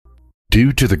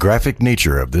Due to the graphic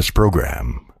nature of this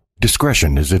program,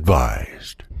 discretion is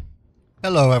advised.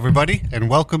 Hello, everybody, and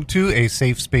welcome to A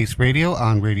Safe Space Radio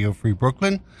on Radio Free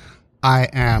Brooklyn.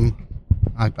 I'm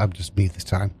just me this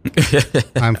time.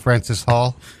 I'm Francis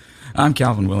Hall. I'm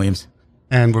Calvin Williams.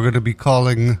 And we're going to be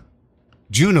calling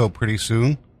Juno pretty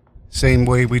soon, same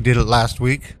way we did it last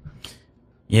week.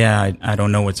 Yeah, I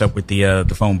don't know what's up with the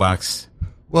phone box.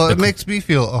 Well, it makes me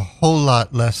feel a whole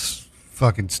lot less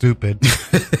fucking stupid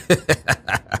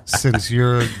since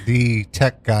you're the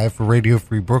tech guy for Radio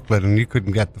Free Brooklyn and you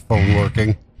couldn't get the phone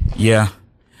working. Yeah,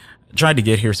 I tried to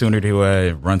get here sooner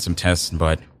to run some tests,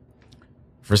 but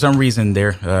for some reason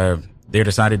there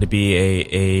decided to be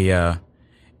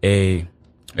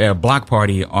a block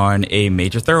party on a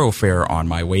major thoroughfare on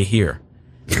my way here.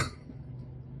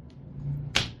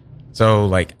 So,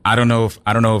 like, I don't know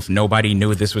if nobody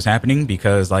knew this was happening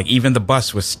because, like, even the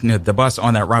bus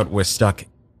on that route was stuck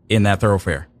in that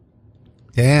thoroughfare.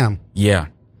 Damn. Yeah.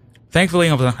 Thankfully,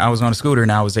 I was on a scooter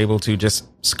and I was able to just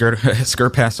skirt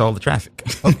past all the traffic.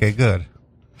 Okay, good.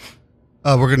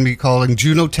 We're going to be calling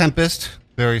Juno Tempest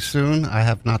very soon. I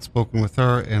have not spoken with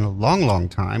her in a long, long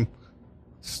time.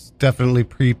 It's definitely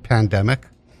pre-pandemic.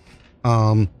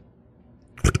 That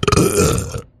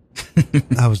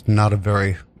was not a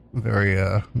very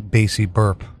bassy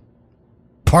burp.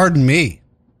 Pardon me.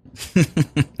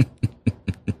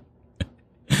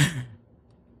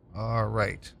 All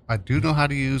right. I do know how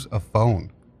to use a phone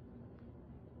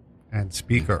and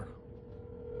speaker.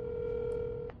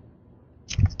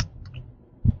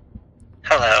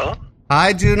 Hello.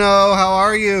 Hi, Juno. How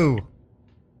are you?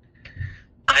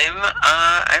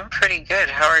 I'm pretty good.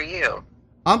 How are you?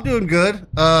 I'm doing good.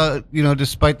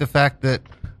 Despite the fact that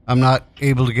I'm not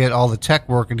able to get all the tech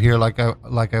working here like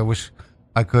I wish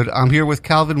I could. I'm here with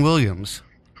Calvin Williams.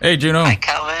 Hey, Juno. Hi,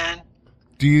 Calvin.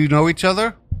 Do you know each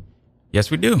other? Yes,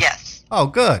 we do. Yes. Oh,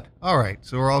 good. All right.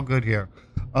 So we're all good here.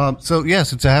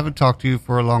 Since I haven't talked to you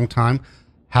for a long time,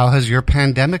 how has your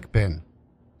pandemic been?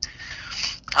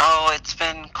 Oh, it's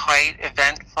been quite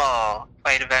eventful. I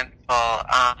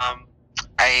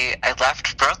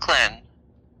left Brooklyn.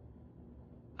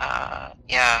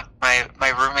 My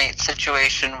roommate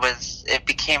situation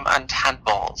became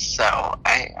untenable, so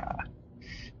I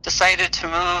decided to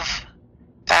move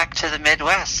back to the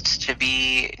Midwest to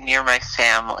be near my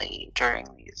family during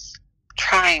these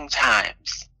trying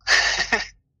times.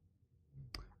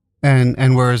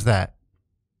 And where is that?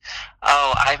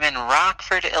 Oh, I'm in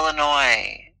Rockford,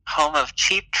 Illinois, home of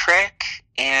Cheap Trick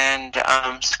and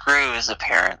Screws,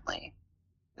 apparently.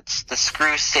 It's the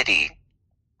Screw City.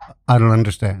 I don't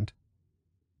understand.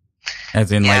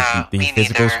 As in, yeah, like, the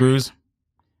physical neither. screws?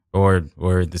 Or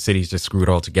the city's just screwed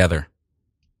all together?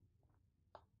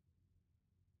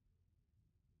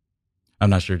 I'm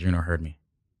not sure Juno heard me.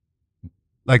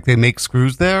 Like they make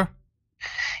screws there?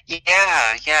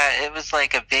 Yeah, it was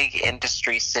like a big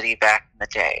industry city back in the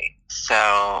day.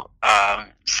 So,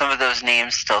 some of those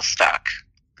names still stuck.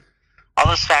 All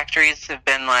those factories have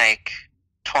been, like,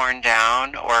 torn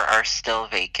down or are still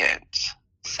vacant.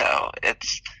 So,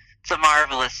 it's a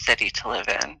marvelous city to live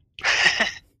in.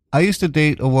 I used to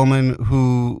date a woman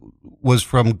who was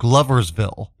from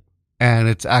Gloversville, and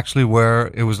it's actually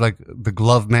where it was like the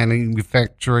glove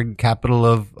manufacturing capital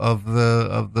of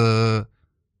the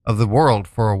world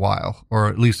for a while, or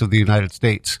at least of the United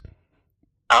States.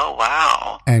 Oh,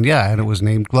 wow. And it was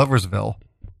named Gloversville.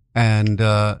 And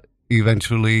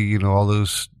eventually, all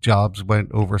those jobs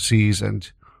went overseas,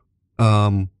 and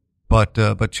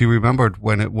but she remembered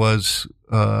when it was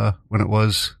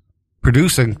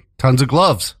producing tons of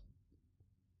gloves.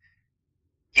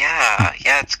 Yeah,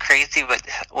 it's crazy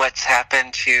what's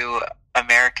happened to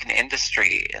American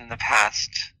industry in the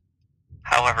past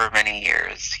however many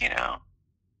years,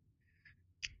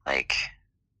 Like,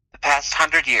 the past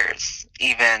 100 years,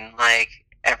 even, like,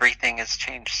 everything has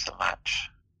changed so much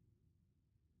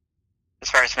as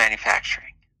far as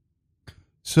manufacturing.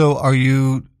 So are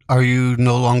you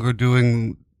no longer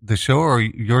doing the show or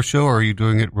your show, or are you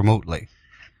doing it remotely?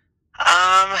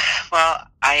 Well,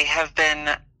 I have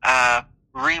been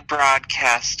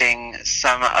rebroadcasting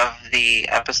some of the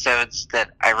episodes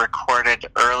that I recorded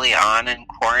early on in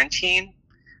quarantine.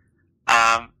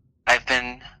 I've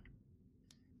been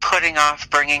putting off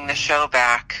bringing the show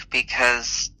back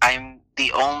because I'm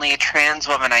the only trans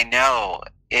woman I know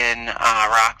in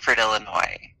Rockford,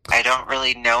 Illinois. I don't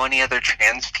really know any other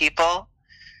trans people,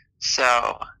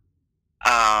 so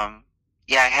I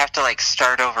have to, like,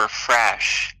 start over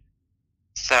fresh.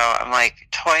 So I'm, like,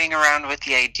 toying around with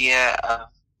the idea of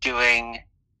doing,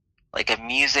 like, a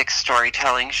music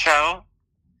storytelling show,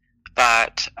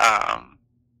 but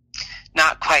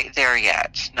Not quite there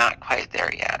yet. Not quite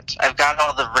there yet. I've got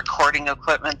all the recording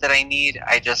equipment that I need.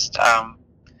 I just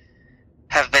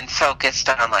have been focused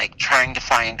on like trying to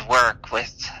find work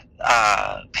with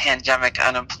pandemic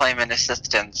unemployment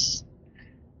assistance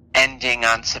ending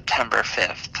on September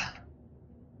 5th.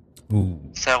 Ooh.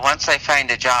 So once I find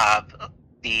a job,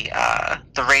 the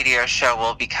radio show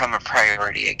will become a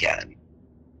priority again.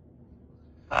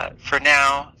 But for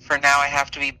now I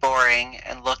have to be boring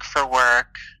and look for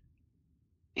work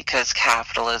because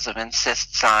capitalism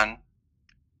insists on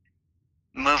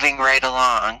moving right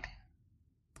along.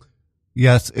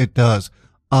 Yes, it does.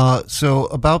 So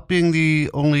about being the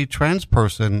only trans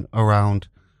person around,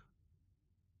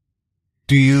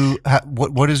 do you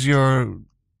what is your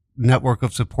network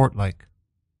of support like?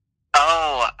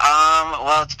 Oh,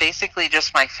 well, it's basically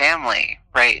just my family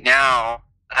right now.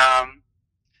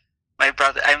 My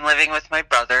brother, I'm living with my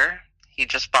brother. He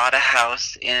just bought a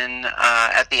house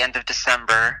at the end of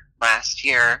December last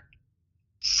year.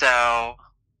 So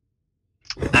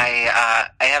I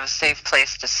have a safe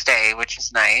place to stay, which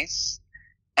is nice.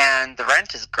 And the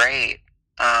rent is great.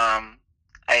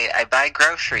 I buy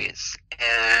groceries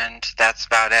and that's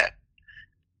about it.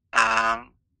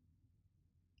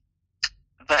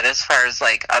 But as far as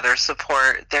like other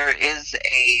support, there's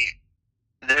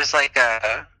like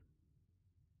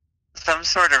some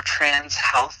sort of trans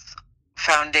health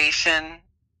foundation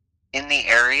in the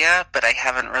area, but I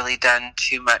haven't really done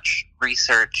too much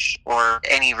research or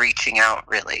any reaching out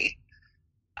really.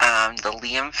 The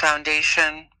Liam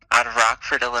Foundation out of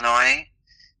Rockford, Illinois,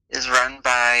 is run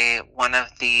by one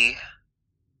of the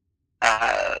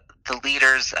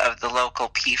leaders of the local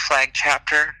PFLAG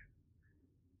chapter.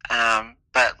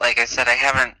 But like I said, I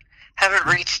haven't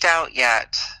reached out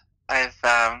yet. I've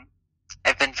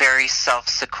been very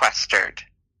self-sequestered,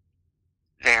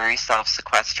 very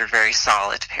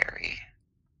solitary.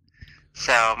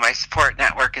 So my support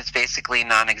network is basically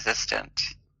non-existent.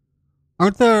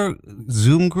 Aren't there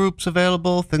Zoom groups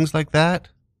available, things like that?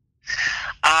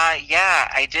 Yeah,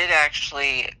 I did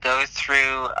actually go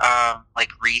through like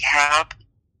rehab,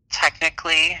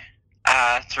 technically,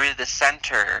 through the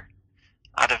center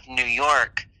out of New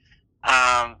York,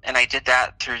 and I did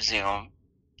that through Zoom.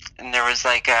 And there was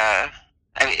like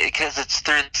because it's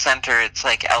through the center, it's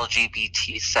like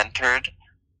LGBT centered,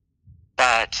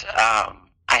 but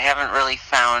I haven't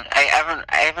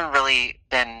really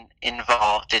been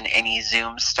involved in any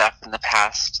Zoom stuff in the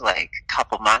past like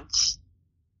couple months.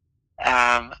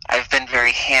 I've been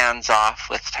very hands off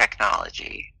with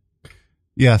technology.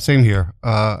 Yeah, same here.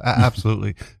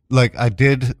 Absolutely. Like I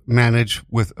did manage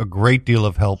with a great deal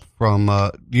of help from,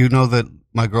 you know that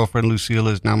my girlfriend Lucille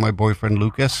is now my boyfriend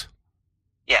Lucas?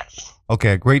 Yes.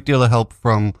 Okay, a great deal of help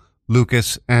from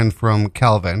Lucas and from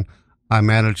Calvin. I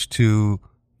managed to,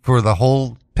 for the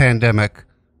whole pandemic,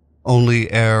 only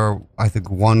air, I think,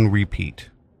 one repeat.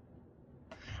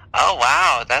 Oh,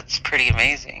 wow. That's pretty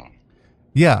amazing.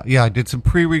 Yeah, I did some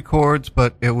pre-records,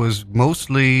 but it was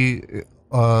mostly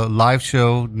live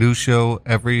show, new show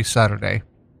every Saturday.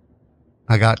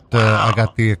 I got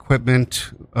the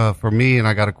equipment for me, and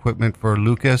I got equipment for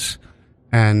Lucas,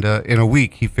 and in a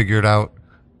week he figured out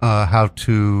how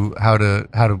to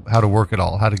work it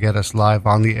all, how to get us live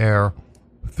on the air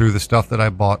through the stuff that I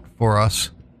bought for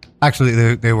us.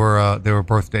 Actually, they were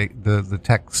birthday. The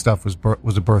tech stuff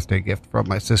was a birthday gift from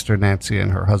my sister Nancy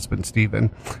and her husband Stephen.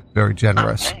 Very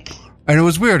generous. Okay. And it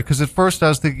was weird because at first I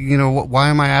was thinking, why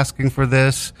am I asking for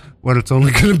this when it's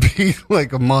only going to be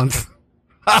like a month?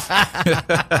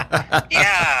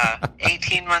 Yeah,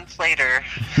 18 months later.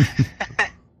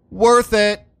 Worth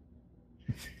it.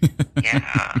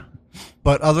 Yeah.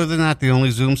 But other than that, the only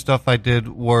Zoom stuff I did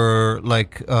were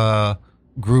like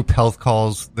group health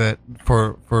calls that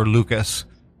for Lucas.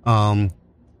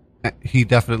 He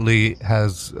definitely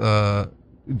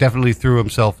threw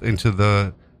himself into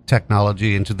the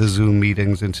technology, into the Zoom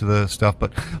meetings, into the stuff.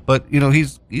 But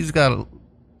he's got,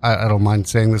 I don't mind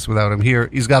saying this without him here,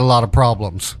 he's got a lot of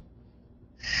problems.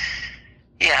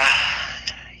 Yeah,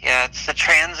 it's the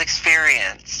trans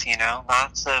experience,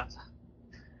 lots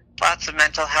of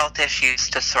mental health issues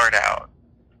to sort out.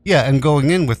 Yeah, and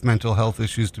going in with mental health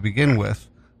issues to begin with.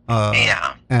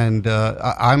 Yeah. And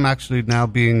I'm actually now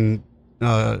being,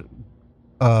 I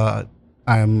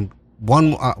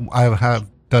have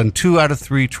done 2 out of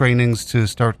 3 trainings to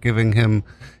start giving him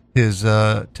his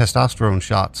testosterone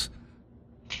shots.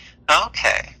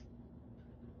 Okay.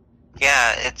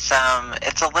 Yeah, it's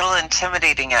a little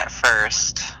intimidating at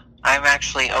first. I'm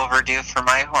actually overdue for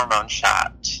my hormone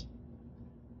shot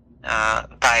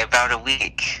by about a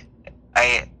week.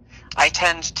 I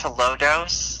tend to low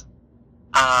dose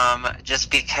just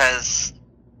because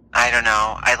I don't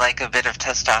know. I like a bit of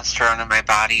testosterone in my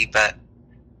body, but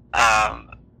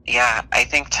yeah, I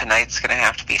think tonight's gonna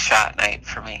have to be shot night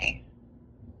for me.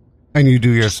 And you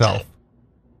do yourself.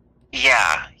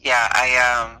 Yeah.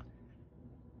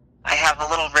 I have a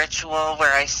little ritual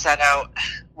where I set out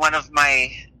one of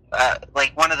my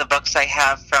one of the books I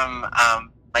have from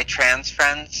my trans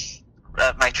friends,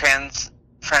 my trans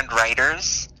friend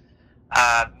writers.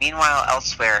 Meanwhile,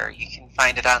 Elsewhere, you can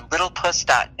find it on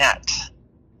littlepuss.net.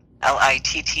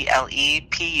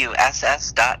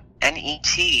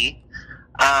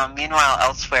 littlepuss.net. Meanwhile,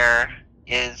 Elsewhere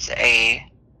is a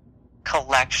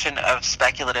collection of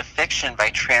speculative fiction by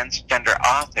transgender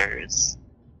authors,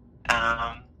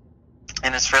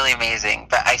 and it's really amazing.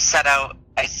 But I set out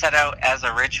as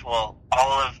a ritual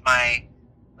all of my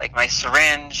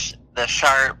syringe, the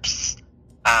sharps,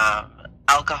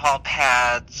 alcohol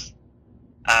pads,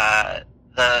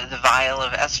 the vial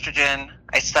of estrogen.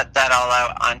 I set that all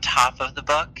out on top of the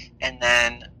book, and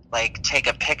then take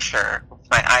a picture with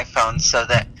my iPhone so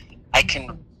that I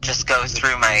can just go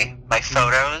through my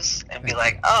photos and be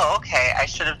like, oh, okay, I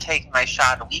should have taken my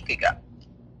shot a week ago.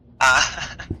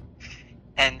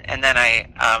 And then I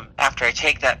after I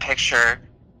take that picture,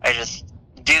 I just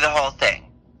do the whole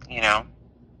thing,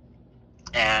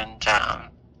 and I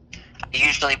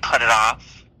usually put it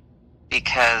off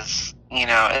because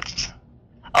it's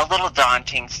a little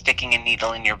daunting sticking a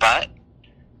needle in your butt,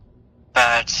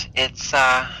 but it's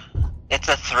a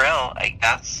thrill, I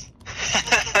guess.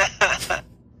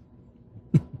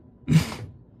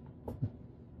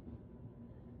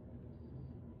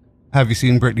 Have you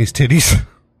seen Britney's titties?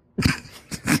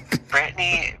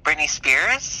 Britney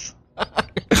Spears?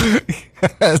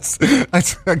 Yes, I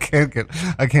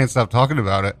can't stop talking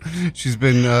about it. She's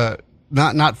been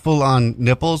not full on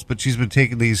nipples, but she's been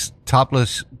taking these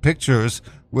topless pictures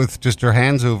with just her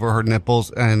hands over her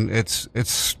nipples, and it's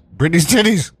Britney's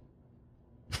titties.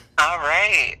 All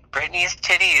right, Britney's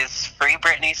titties, free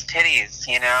Britney's titties.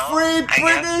 Free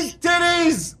Britney's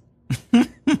titties.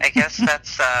 I guess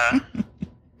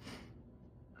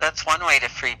that's one way to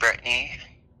free Britney.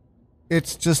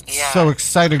 It's just so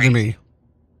exciting to me.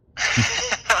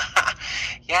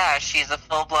 Yeah, she's a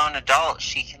full-blown adult.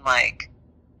 She can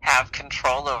have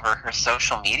control over her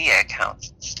social media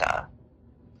accounts and stuff.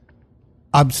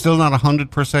 I'm still not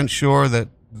 100% sure that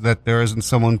there isn't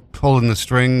someone pulling the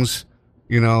strings,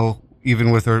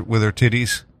 even with her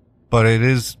titties, but it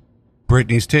is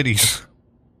Britney's titties.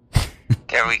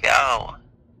 There we go.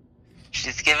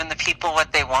 She's giving the people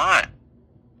what they want.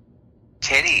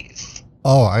 Titties.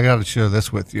 Oh, I got to share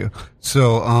this with you.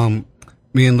 So,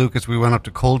 me and Lucas, we went up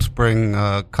to Cold Spring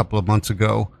a couple of months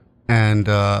ago, and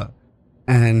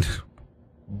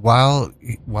while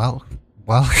he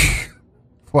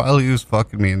was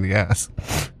fucking me in the ass,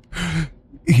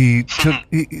 we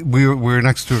were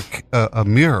next to a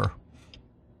mirror,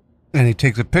 and he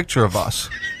takes a picture of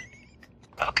us.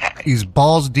 Okay. He's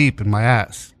balls deep in my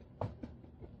ass,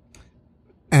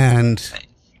 and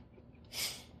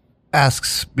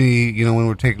asks me, when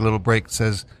we're taking a little break,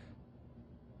 says,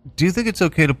 do you think it's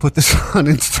okay to put this on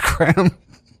Instagram?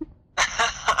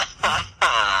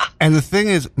 And the thing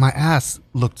is, my ass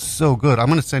looked so good. I'm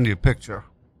going to send you a picture.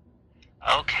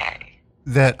 Okay.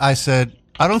 That I said,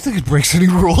 I don't think it breaks any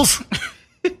rules.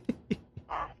 Yeah,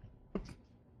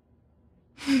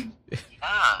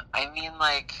 I mean,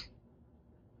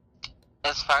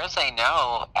 as far as I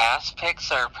know, ass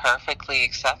pics are perfectly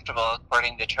acceptable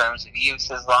according to terms of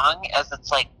use, as long as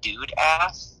it's dude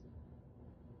ass.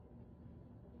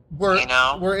 We're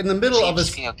in the middle of a.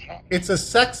 Okay. It's a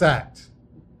sex act.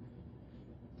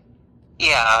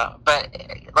 Yeah, but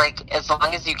as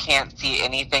long as you can't see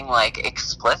anything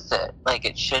explicit,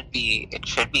 it should be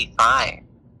fine.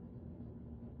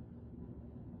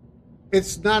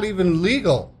 It's not even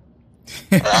legal.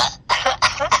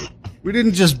 We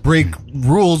didn't just break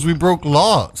rules; we broke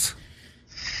laws.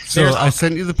 So I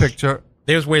sent you the picture.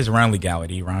 There's ways around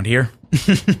legality around here.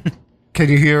 Can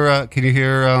you hear?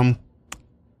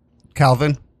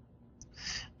 Calvin?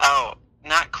 Oh,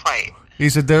 not quite. He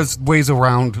said there's ways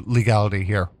around legality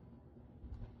here.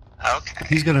 Okay.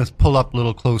 He's gonna pull up a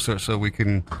little closer so he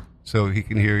can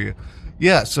hear you.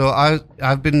 Yeah. So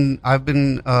I've been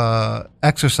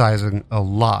exercising a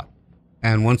lot,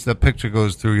 and once that picture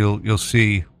goes through, you'll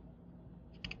see.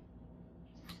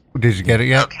 Did you get it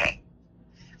yet? Okay.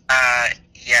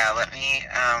 Yeah. Let me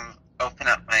open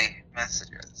up my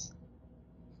messages.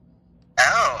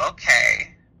 Oh, okay.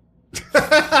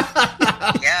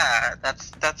 Yeah,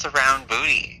 that's a round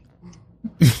booty.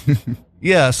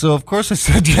 Yeah, so of course I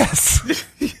said yes.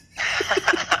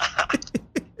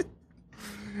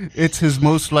 It's his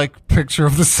most liked picture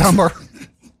of the summer.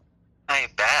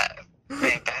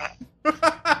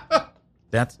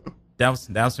 that was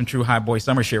some true high boy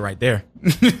summer shit right there.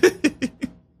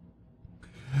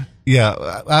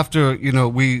 Yeah, after,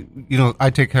 I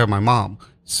take care of my mom.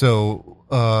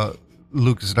 So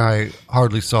Lucas and I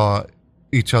hardly saw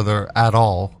each other at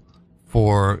all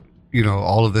for,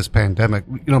 all of this pandemic,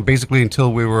 basically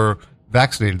until we were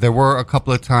vaccinated. There were a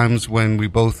couple of times when we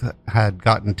both had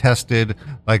gotten tested,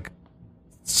 like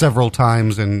several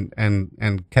times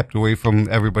and kept away from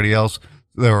everybody else.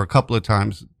 There were a couple of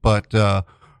times, but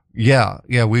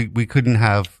we couldn't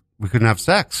have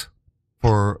sex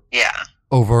for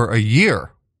over a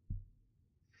year.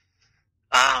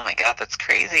 Oh my God, that's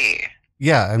crazy.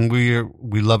 Yeah, and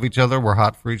we love each other. We're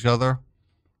hot for each other.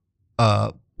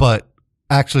 But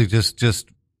actually, just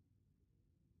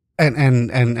and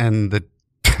the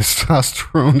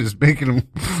testosterone is making him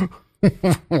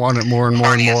want it more and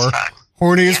more and more.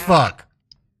 Horny as fuck.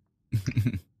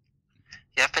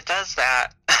 Yep, it does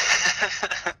that.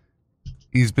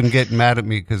 He's been getting mad at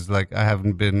me because, I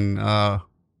haven't been.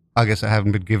 I guess I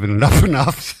haven't been given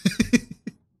enough.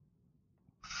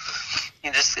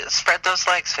 You just spread those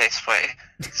legs, Faceboy.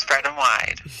 Spread them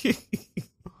wide.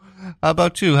 How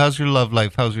about you? How's your love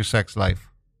life? How's your sex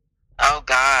life? Oh,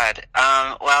 God.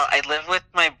 Well, I live with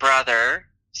my brother,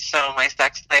 so my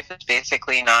sex life is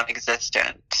basically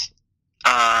non-existent.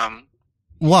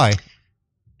 Why?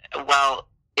 Well,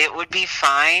 it would be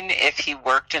fine if he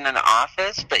worked in an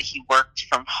office, but he worked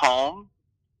from home.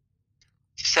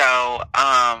 So,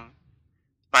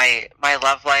 my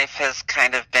love life has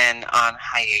kind of been on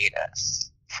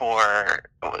hiatus for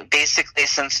basically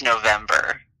since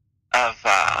November of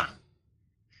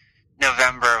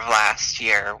last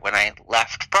year when I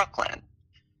left Brooklyn.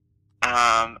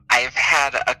 I've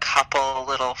had a couple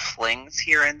little flings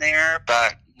here and there,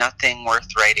 but nothing worth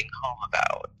writing home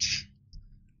about.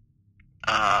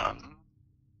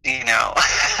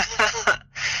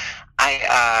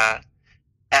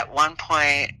 At one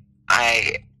point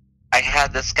I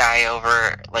had this guy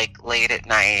over late at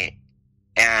night,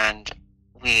 and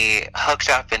we hooked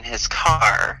up in his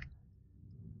car,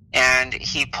 and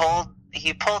he pulled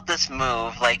this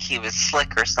move like he was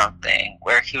slick or something,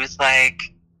 where he was like,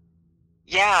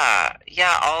 yeah,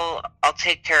 I'll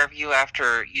take care of you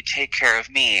after you take care of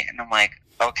me. And I'm like,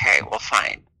 okay, well,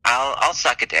 fine. I'll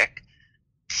suck a dick.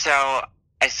 So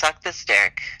I sucked this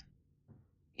dick,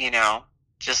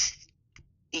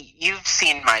 you've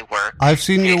seen my work. I've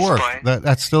seen your work.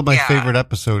 That's still my favorite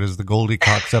episode, is the Goldie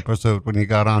Cox episode when you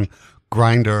got on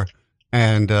Grindr,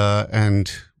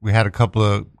 and we had a couple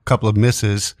of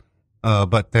misses,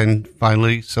 but then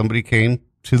finally somebody came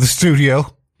to the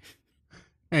studio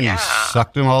and you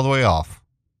sucked him all the way off.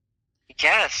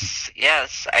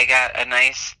 Yes, I got a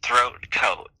nice throat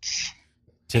coat.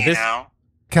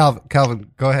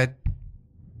 Calvin, go ahead.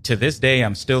 To this day,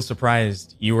 I'm still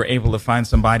surprised you were able to find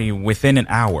somebody within that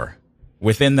hour.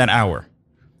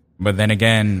 But then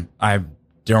again, I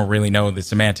don't really know the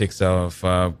semantics of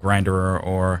Grindr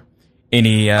or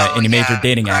any major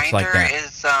dating apps like that. Grindr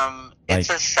is it's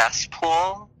a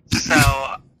cesspool,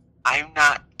 so I'm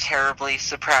not terribly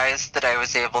surprised that I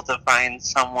was able to find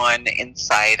someone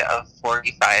inside of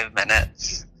 45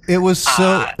 minutes. It was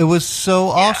so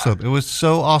awesome. It was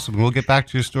so awesome. We'll get back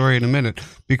to your story in a minute,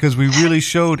 because we really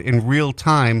showed in real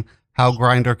time how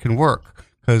Grindr can work.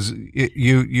 Because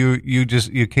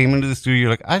you came into the studio, you're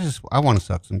like, I want to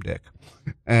suck some dick,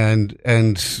 and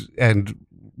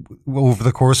over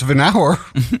the course of an hour.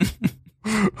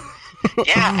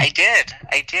 Yeah, I did.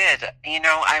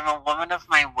 I'm a woman of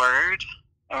my word.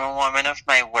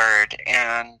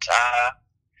 And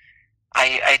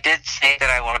I did say that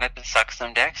I wanted to suck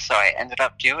some dick, so I ended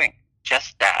up doing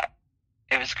just that.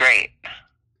 It was great.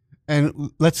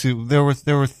 And let's see, there were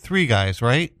 3 guys,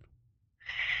 right?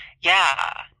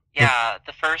 Yeah.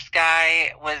 The first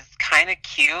guy was kind of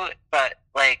cute, but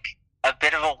a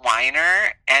bit of a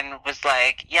whiner, and was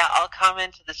like, yeah, I'll come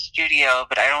into the studio,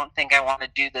 but I don't think I want to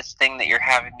do this thing that you're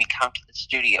having me come to the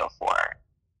studio for.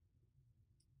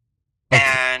 Okay.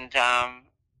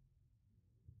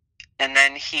 And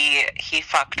then he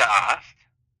fucked off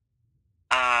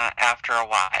after a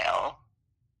while.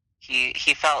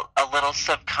 He felt a little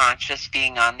subconscious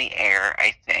being on the air,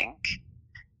 I think.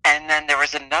 And then there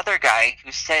was another guy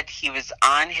who said he was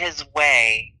on his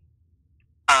way,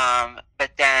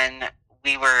 but then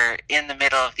we were in the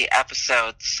middle of the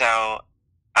episode, so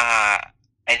I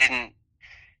didn't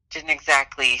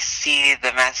exactly see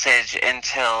the message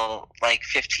until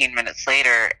 15 minutes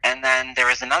later. And then there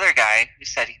was another guy who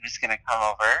said he was going to come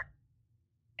over,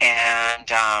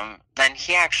 and then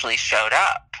he actually showed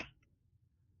up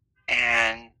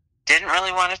and didn't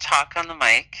really want to talk on the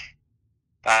mic,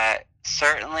 but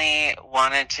certainly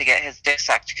wanted to get his dick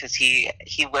sucked because he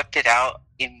whipped it out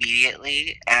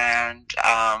immediately, and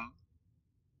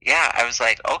yeah, I was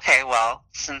like, okay, well,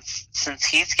 since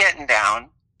he's getting down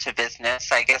to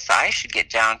business, I guess I should get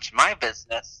down to my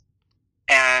business.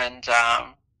 And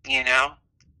you know,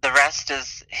 the rest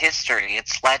is history.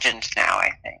 It's legend now,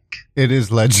 I think. It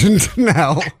is legend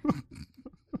now.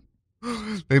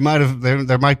 They might have.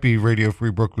 There might be Radio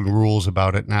Free Brooklyn rules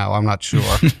about it now. I'm not sure.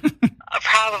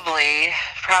 Probably.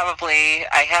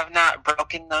 I have not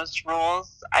broken those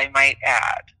rules. I might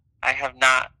add, I have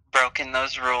not broken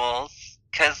those rules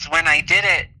because when I did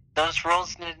it, those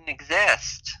rules didn't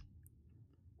exist.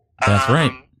 That's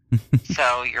right.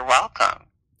 So you're welcome.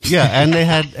 Yeah, and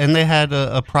they had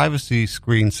a privacy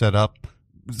screen set up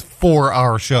for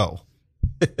our show.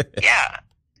 Yeah,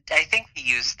 I think we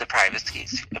used the privacy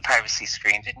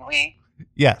screen, didn't we?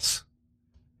 Yes.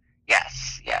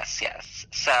 Yes.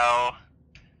 So,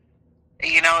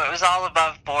 you know, it was all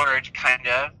above board, kind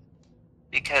of,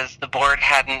 because the board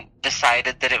hadn't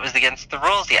decided that it was against the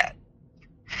rules yet.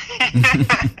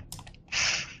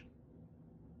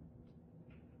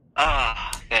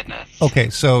 Oh, goodness. Okay,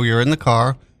 so you're in the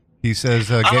car. He says,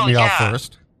 get me out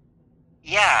first.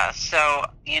 Yeah, so,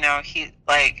 you know, he,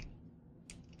 like,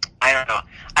 I don't know.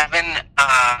 I've been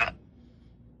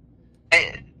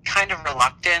kind of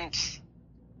reluctant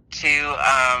to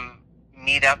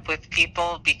meet up with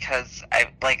people because,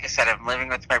 like I said, I'm living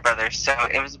with my brother. So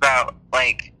it was about,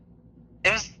 like,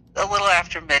 it was a little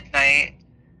after midnight.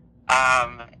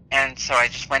 And so I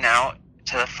just went out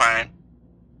to the front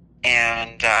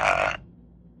and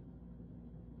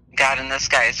got in this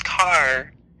guy's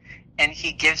car, and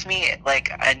he gives me,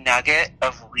 like, a nugget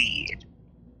of weed.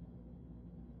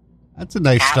 That's a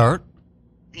nice start.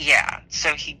 Yeah,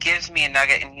 so he gives me a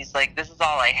nugget, and he's like, this is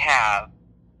all I have.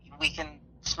 We can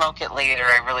smoke it later.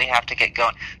 I really have to get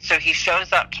going. So he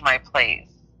shows up to my place,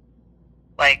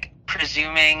 like,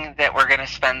 presuming that we're going to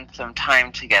spend some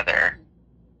time together,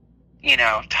 you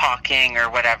know, talking or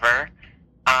whatever.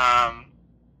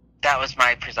 That was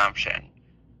my presumption.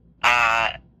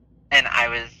 And I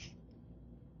was...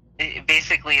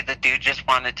 Basically, the dude just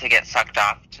wanted to get sucked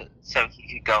off so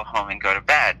he could go home and go to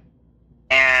bed.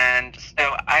 And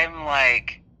so I'm,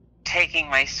 like, taking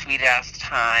my sweet-ass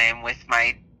time with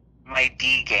my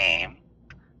D game,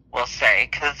 we'll say,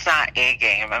 because it's not A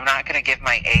game. I'm not going to give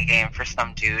my A game for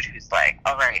some dude who's like,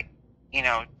 all right, you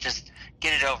know, just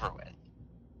get it over with.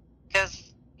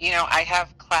 Because, you know, I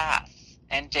have class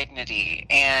and dignity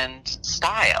and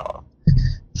style.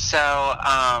 So,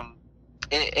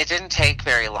 it didn't take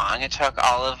very long. It took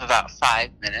all of about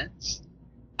 5 minutes.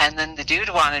 And then the dude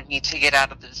wanted me to get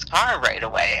out of this car right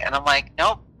away. And I'm like,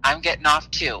 nope, I'm getting off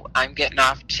too. I'm going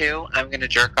to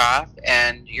jerk off,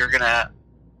 and you're going to,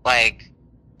 like,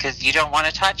 because you don't want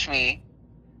to touch me.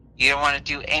 You don't want to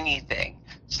do anything.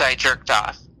 So I jerked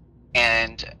off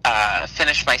and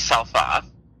finished myself off.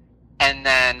 And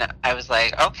then I was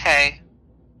like, okay,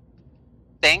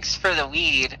 thanks for the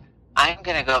weed. I'm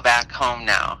going to go back home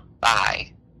now.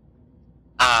 Bye.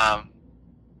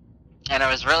 And I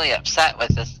was really upset with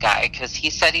this guy because he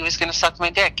said he was going to suck my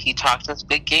dick. He talked this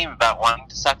big game about wanting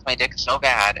to suck my dick so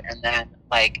bad, and then,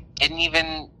 like, didn't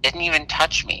even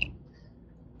touch me.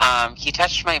 He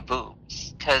touched my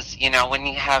boobs because, you know, when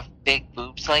you have big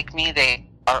boobs like me, they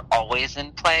are always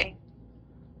in play.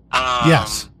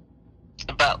 Yes.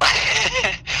 But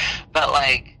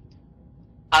like,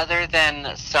 other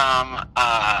than some,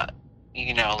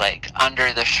 you know, like,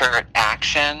 under the shirt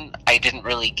action, I didn't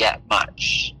really get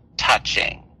much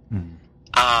touching.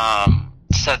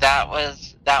 So that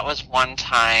was one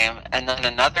time, and then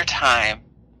another time,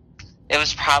 it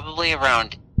was probably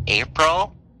around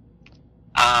April.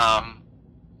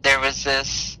 There was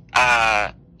this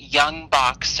young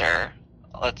boxer,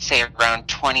 let's say around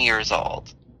 20 years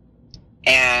old,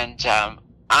 and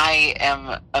I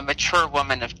am a mature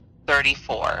woman of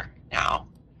 34 now.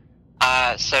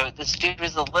 So this dude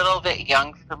was a little bit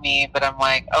young for me, but I'm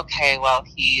like, okay, well,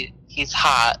 he's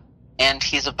hot and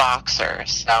he's a boxer,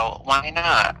 so why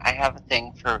not? I have a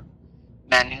thing for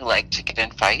men who like to get in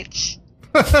fights.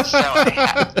 So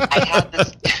I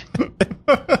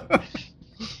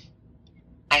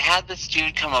had this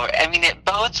dude come over. I mean, it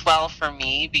bodes well for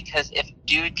me because if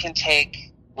dude can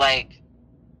take like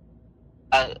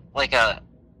a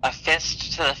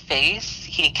fist to the face,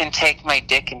 he can take my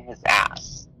dick in his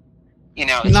ass. You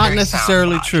know, it's not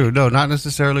necessarily true. No, not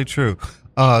necessarily true.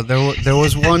 There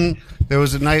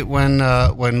was a night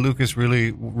when Lucas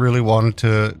really wanted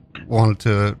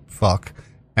to fuck,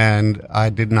 and I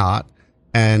did not,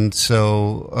 and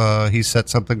so he set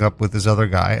something up with this other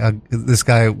guy. This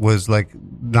guy was like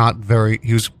not very.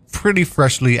 He was pretty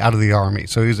freshly out of the army,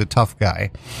 so he's a tough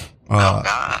guy. Oh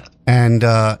God. And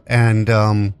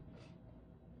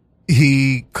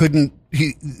he couldn't.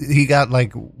 He got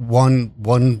like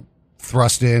one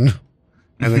thrust in,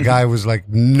 and the guy was like,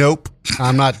 "Nope,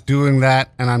 I'm not doing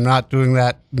that, and I'm not doing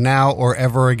that now or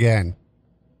ever again."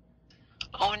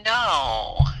 Oh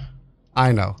no.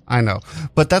 I know,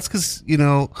 but that's because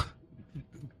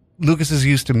Lucas is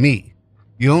used to me.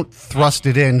 You don't thrust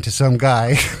it into some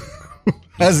guy who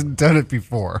hasn't done it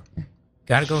before.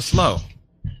 Gotta go slow.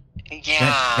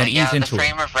 Yeah, Then ease the into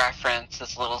frame of reference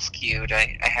is a little skewed.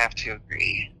 I have to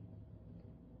agree.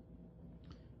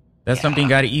 That's something you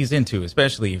got to ease into,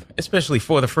 especially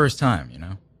for the first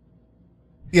time.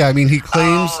 Yeah, I mean, he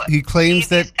claims that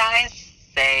these guys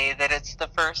say that it's the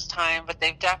first time, but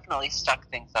they've definitely stuck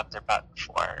things up their butt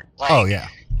before. Like, oh yeah.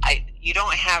 You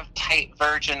don't have tight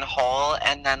virgin hole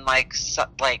and then like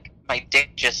my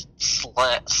dick just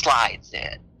slides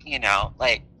in.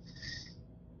 Like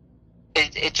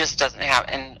it just doesn't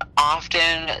happen. And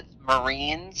often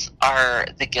Marines are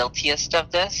the guiltiest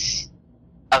of this.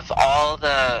 Of all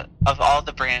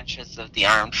the branches of the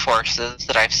armed forces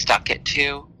that I've stuck it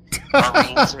to,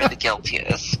 Marines are the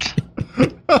guiltiest.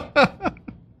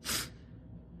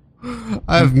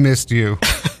 I've missed you.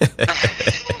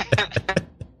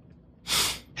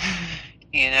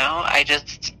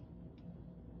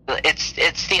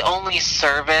 It's the only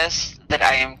service that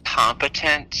I am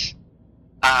competent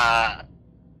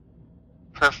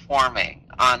performing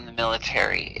on the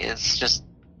military is just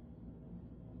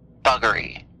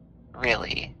buggery,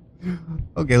 really.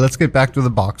 Okay, let's get back to the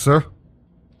boxer.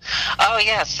 Oh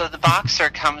yeah, so the boxer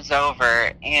comes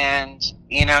over and,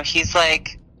 he's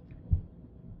like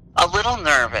a little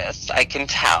nervous, I can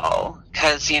tell,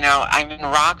 because, I'm in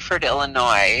Rockford,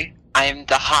 Illinois. I'm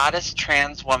the hottest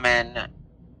trans woman.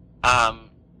 I'm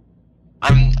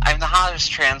the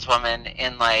hottest trans woman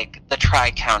in like the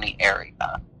Tri-County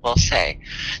area, we'll say.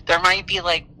 There might be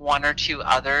like one or two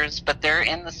others, but they're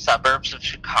in the suburbs of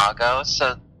Chicago,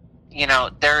 so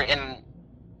they're in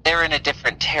a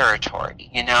different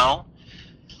territory,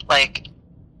 Like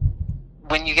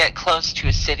when you get close to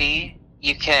a city,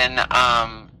 you can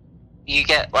you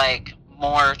get like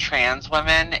more trans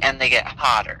women and they get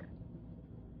hotter.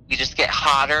 You just get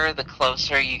hotter the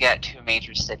closer you get to a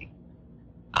major city.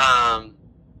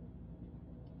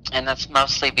 And that's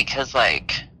mostly because,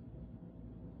 like,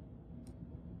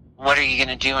 what are you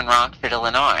going to do in Rockford,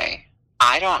 Illinois?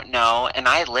 I don't know, and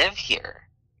I live here.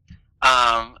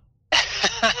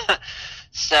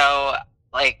 So,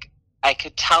 like, I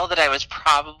could tell that I was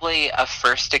probably a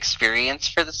first experience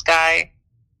for this guy,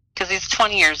 because he's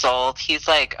 20 years old. He's,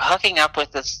 like, hooking up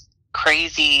with this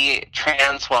crazy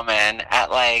trans woman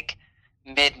at, like,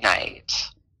 midnight.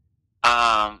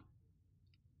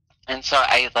 And so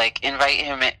I like invite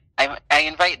him. I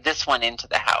invite this one into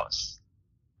the house,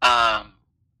 and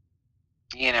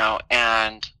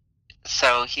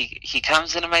so he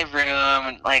comes into my room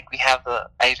and like we have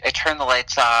I turn the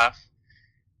lights off,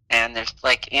 and there's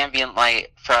like ambient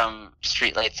light from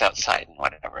street lights outside and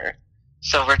whatever.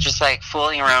 So we're just like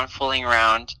fooling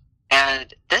around,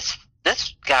 and this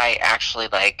guy actually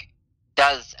like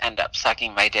does end up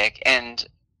sucking my dick, and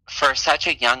for such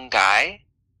a young guy,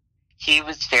 he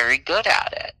was very good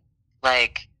at it.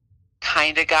 Like,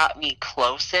 kind of got me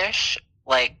close-ish,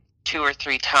 like, 2 or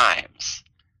 3 times.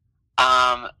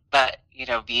 But,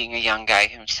 being a young guy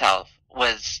himself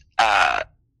was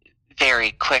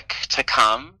very quick to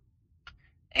come.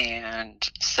 And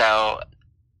so,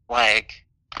 like,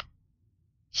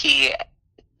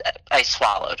 I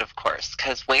swallowed, of course,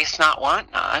 because waste not,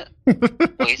 want not.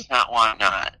 Waste not, want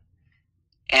not.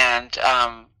 And,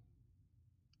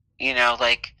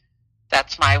 like,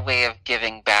 that's my way of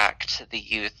giving back to the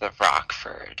youth of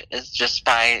Rockford, is just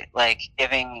by, like,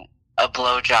 giving a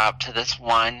blowjob to this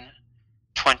one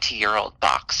 20-year-old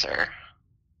boxer.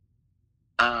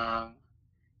 And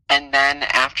then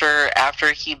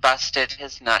after he busted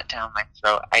his nut down my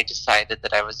throat, I decided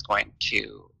that I was going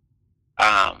to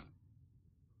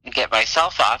get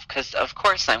myself off, because of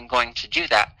course I'm going to do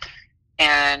that.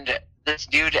 And this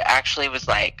dude actually was,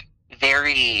 like,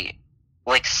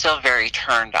 still very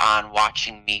turned on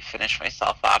watching me finish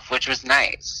myself off, which was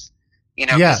nice.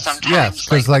 Yes,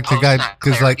 because like the guy,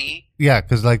 because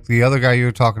like the other guy you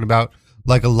were talking about,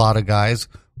 like a lot of guys,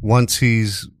 once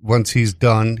he's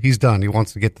done, he's done. He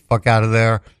wants to get the fuck out of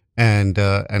there and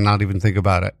not even think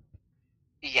about it.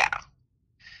 Yeah.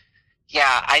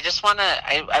 I just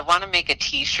I want to make a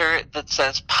T-shirt that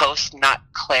says "Post Nut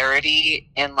Clarity"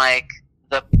 in like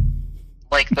the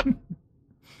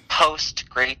post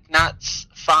grape nuts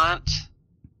font.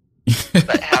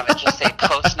 but have it just say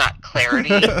Post Not Clarity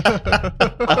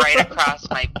right across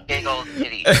my big old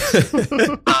titties.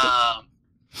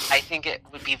 I think it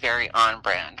would be very on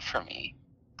brand for me.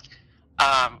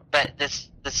 But this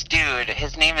dude,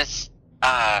 his name is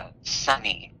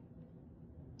Sunny,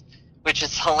 which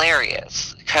is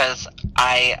hilarious because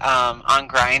I on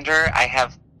Grindr I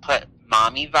have put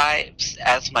mommy vibes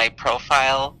as my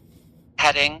profile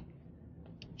heading,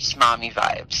 just mommy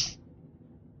vibes.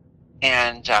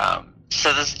 And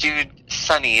so this dude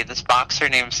Sunny, this boxer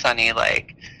named Sunny,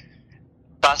 like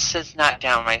busts his nut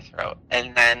down my throat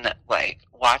and then like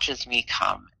watches me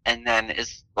come and then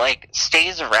is like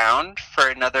stays around for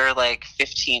another like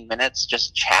 15 minutes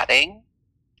just chatting.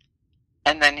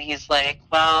 And then he's like,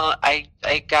 well, I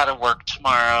gotta work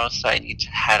tomorrow, so I need to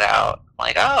head out. I'm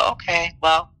like, oh, okay,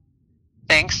 well,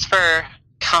 thanks for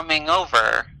coming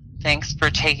over. Thanks for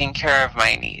taking care of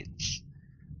my needs.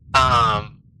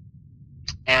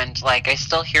 And like I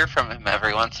still hear from him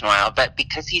every once in a while, but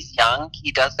because he's young,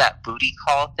 he does that booty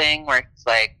call thing where it's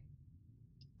like,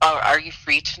 oh, are you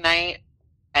free tonight?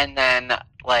 And then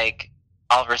like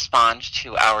I'll respond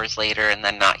 2 hours later and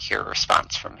then not hear a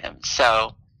response from him.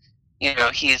 So, you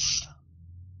know, he's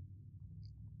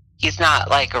not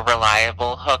like a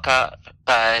reliable hookup,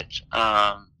 but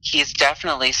he's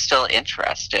definitely still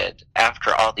interested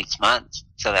after all these months.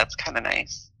 So that's kind of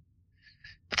nice.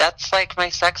 But that's like my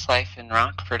sex life in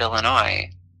Rockford, Illinois.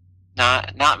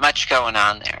 Not much going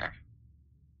on there.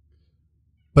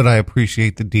 But I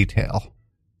appreciate the detail.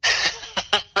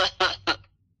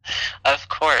 Of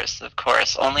course.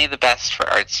 Only the best for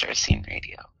Art Star Scene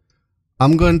Radio.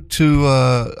 I'm going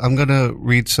to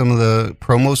read some of the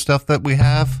promo stuff that we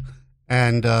have,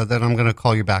 and then I'm going to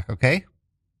call you back, okay?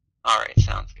 All right,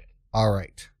 sounds good. All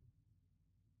right.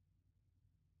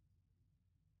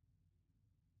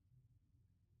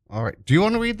 All right. Do you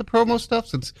want to read the promo stuff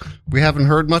since we haven't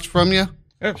heard much from you?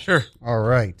 Yeah, sure. All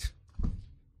right.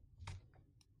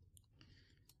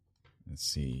 Let's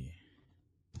see.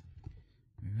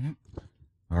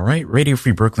 All right. Radio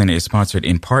Free Brooklyn is sponsored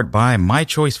in part by My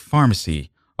Choice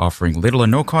Pharmacy, offering little or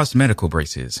no cost medical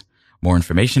braces. More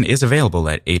information is available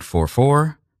at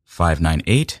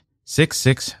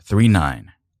 844-598-6639.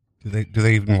 Do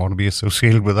they even want to be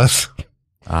associated with us?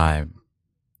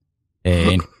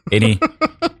 Any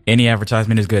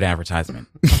advertisement is good advertisement.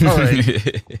 All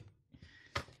right.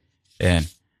 And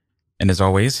as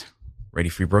always,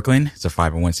 Radio Free Brooklyn is a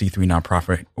 501c3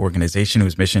 nonprofit organization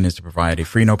whose mission is to provide a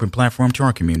free and open platform to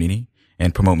our community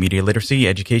and promote media literacy,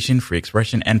 education, free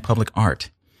expression, and public art.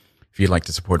 If you'd like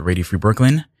to support Radio Free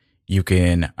Brooklyn, you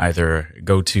can either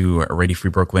go to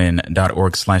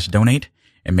radiofreebrooklyn.org/donate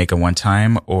and make a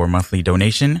one-time or monthly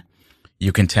donation.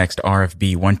 You can text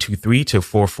RFB123 to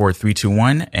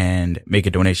 44321 and make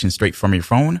a donation straight from your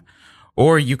phone.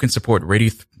 Or you can support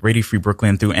Radio Free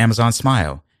Brooklyn through Amazon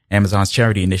Smile, Amazon's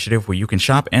charity initiative where you can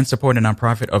shop and support a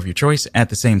nonprofit of your choice at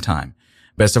the same time.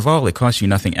 Best of all, it costs you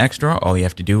nothing extra. All you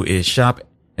have to do is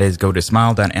go to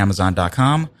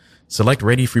smile.amazon.com, select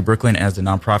Radio Free Brooklyn as the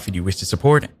nonprofit you wish to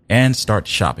support, and start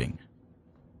shopping.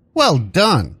 Well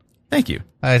done. Thank you.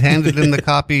 I had handed him the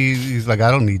copy. He's like,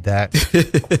 I don't need that.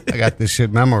 I got this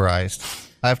shit memorized.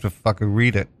 I have to fucking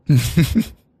read it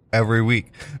every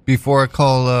week. Before I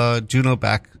call Juno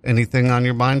back, anything on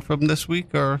your mind from this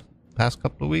week or past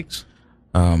couple of weeks?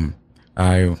 I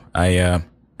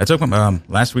took my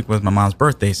last week was my mom's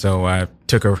birthday, so I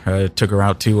took her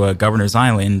out to Governor's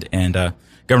Island, and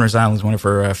Governor's Island is one of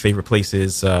her favorite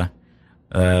places, to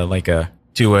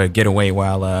get away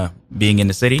while being in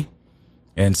the city.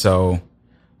 And so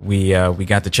we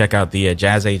got to check out the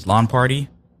Jazz Age lawn party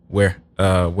where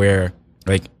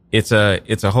like it's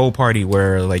a whole party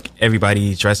where like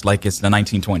everybody's dressed like it's the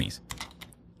 1920s.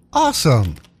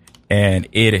 Awesome. And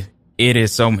it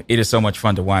is so much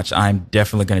fun to watch. I'm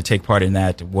definitely going to take part in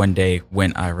that one day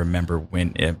when I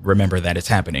remember that it's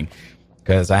happening,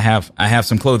 because I have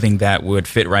some clothing that would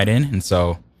fit right in, and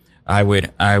so I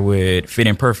would fit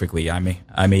in perfectly. I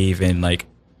may even like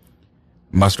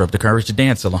muster up the courage to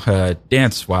dance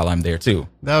while I'm there too.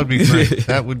 That would be great.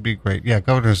 That would be great. Yeah,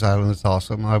 Governor's Island is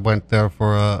awesome. I went there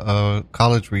for a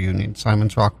college reunion,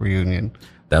 Simon's Rock reunion.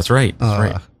 That's right.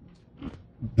 Right.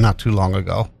 Not too long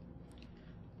ago.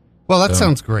 Well, that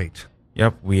sounds great.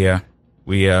 Yep, we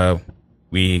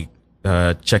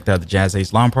checked out the Jazz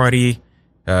Ace lawn party.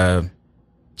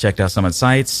 Checked out some of the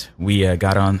sites. We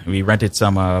rented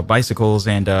some bicycles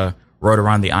and rode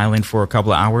around the island for a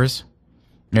couple of hours.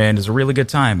 And it was a really good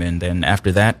time. And then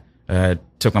after that,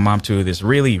 took my mom to this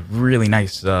really, really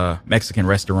nice Mexican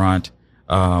restaurant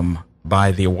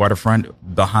by the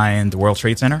waterfront behind the World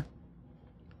Trade Center.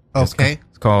 Okay.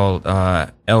 It's called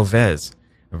Elvez.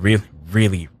 Really,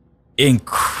 really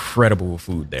incredible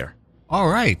food there. All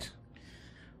right.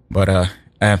 But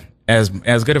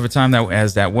as good of a time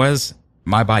as that was,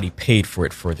 my body paid for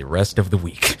it for the rest of the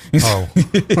week.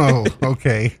 Oh,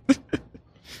 okay.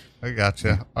 I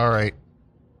gotcha. All right.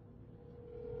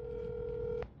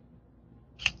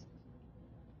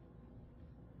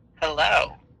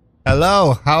 Hello.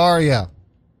 Hello. How are you?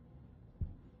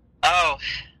 Oh,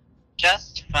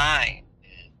 just fine.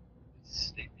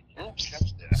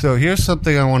 Oops. So here's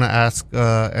something I want to ask,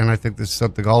 and I think this is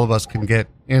something all of us can get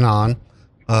in on.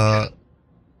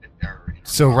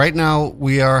 So right now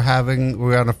we're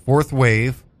on a fourth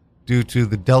wave due to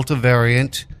the Delta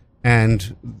variant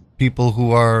and people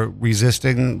who are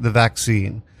resisting the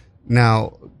vaccine.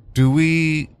 Now, do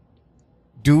we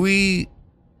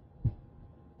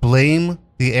blame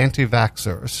the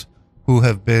anti-vaxxers who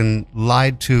have been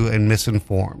lied to and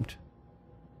misinformed?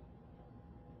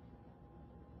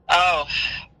 Oh,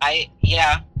 I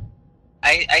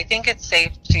think it's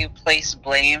safe to place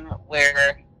blame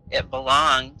where it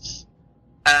belongs.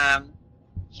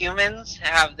 Humans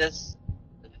have this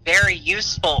very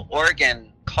useful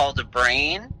organ called a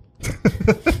brain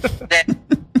that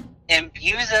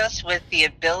imbues us with the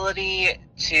ability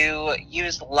to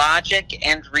use logic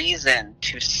and reason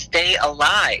to stay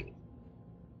alive.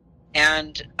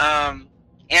 And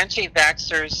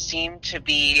anti-vaxxers seem to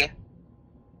be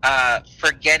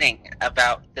forgetting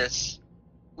about this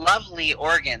lovely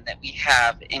organ that we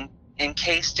have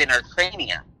encased in our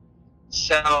cranium.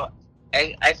 So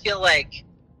I feel like,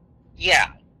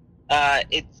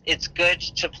 it's good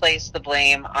to place the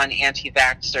blame on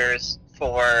anti-vaxxers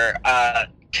for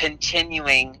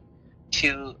continuing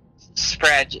to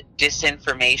spread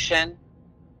disinformation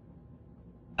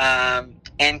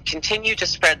and continue to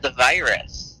spread the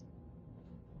virus.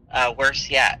 Worse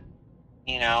yet,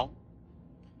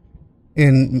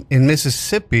 In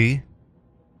Mississippi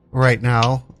right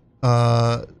now,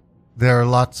 there are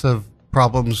lots of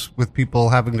problems with people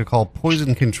having to call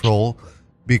poison control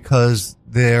because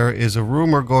there is a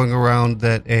rumor going around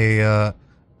that a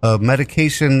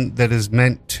medication that is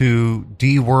meant to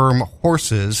deworm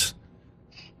horses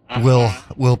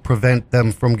will prevent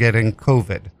them from getting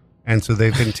COVID. And so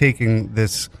they've been taking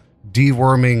this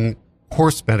deworming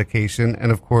horse medication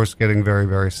and, of course, getting very,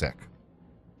 very sick.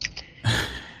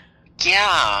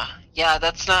 Yeah,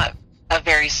 that's not a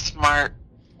very smart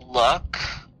look,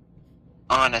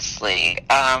 honestly.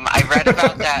 I read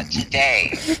about that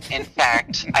today. In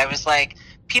fact, I was like,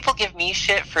 people give me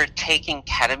shit for taking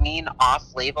ketamine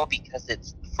off label because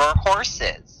it's for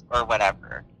horses or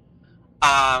whatever.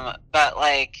 But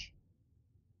like,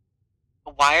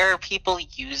 why are people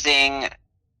using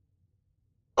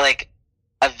like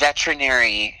a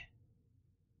veterinary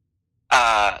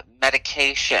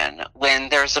medication when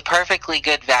there's a perfectly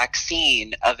good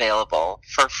vaccine available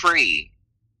for free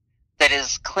that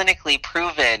is clinically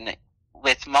proven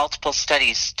with multiple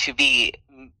studies to be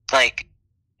like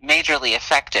majorly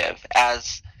effective,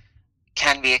 as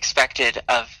can be expected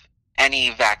of any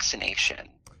vaccination?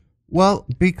 Well,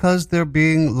 because they're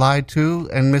being lied to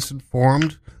and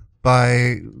misinformed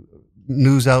by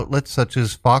news outlets such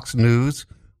as Fox News,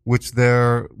 which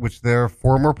their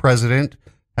former president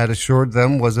had assured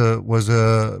them was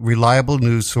a reliable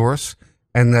news source,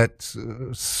 and that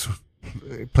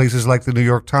places like the New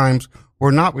York Times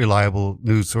were not reliable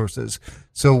news sources.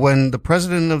 So when the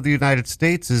president of the United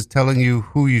States is telling you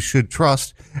who you should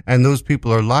trust, and those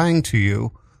people are lying to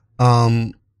you,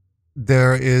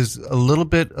 there is a little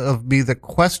bit of me that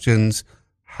questions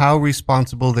how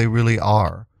responsible they really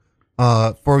are.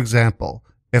 For example,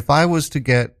 if I was to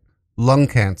get lung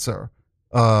cancer,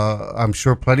 I'm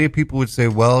sure plenty of people would say,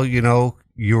 well,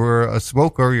 you were a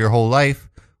smoker your whole life.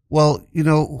 Well,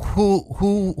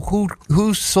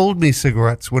 who sold me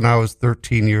cigarettes when I was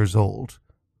 13 years old?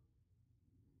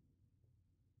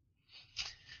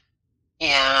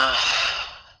 Yeah.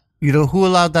 Who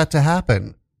allowed that to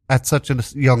happen at such a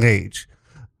young age?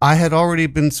 I had already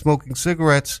been smoking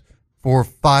cigarettes for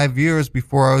 5 years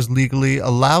before I was legally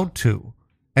allowed to.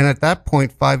 And at that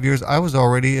point, 5 years, I was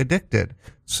already addicted.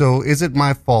 So is it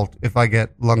my fault if I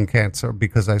get lung cancer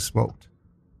because I smoked?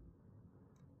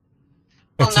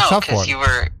 It's well, no,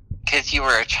 because you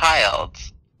were a child.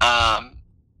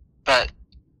 But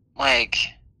like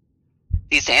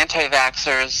these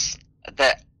anti-vaxxers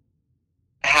that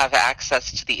have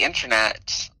access to the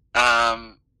internet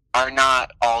are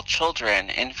not all children.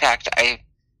 In fact, I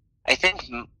think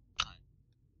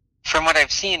from what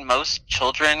I've seen, most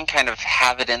children kind of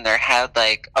have it in their head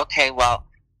like, okay, well,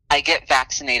 I get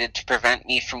vaccinated to prevent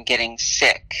me from getting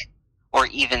sick or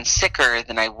even sicker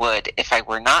than I would if I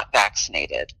were not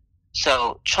vaccinated.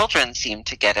 So children seem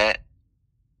to get it.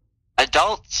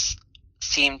 Adults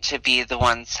seem to be the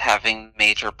ones having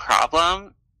major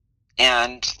problem.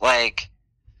 And like,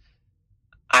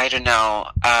 I don't know,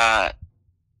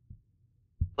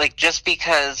 like just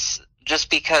because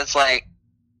like,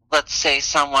 let's say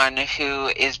someone who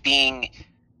is being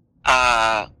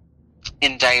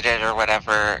indicted or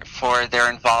whatever for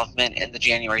their involvement in the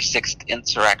January 6th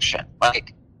insurrection,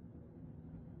 like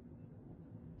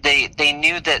they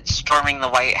knew that storming the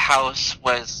White House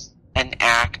was an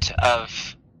act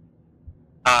of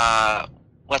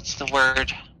what's the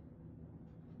word?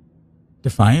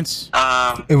 Defiance?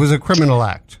 It was a criminal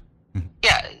act.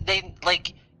 Yeah, they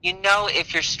like, you know,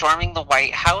 if you're storming the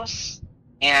White House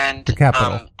and The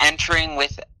Capitol. entering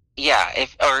with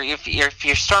if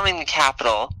you're storming the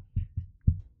Capitol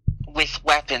with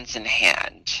weapons in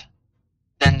hand,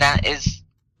 then that is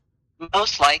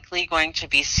most likely going to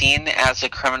be seen as a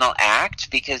criminal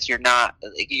act because you're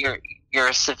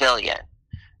a civilian,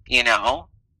 you know.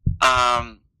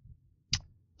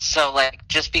 So like,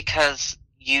 just because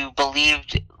you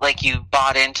believed, like you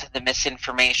bought into the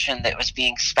misinformation that was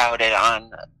being spouted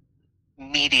on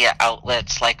media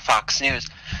outlets like Fox News,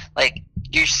 like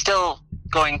you're still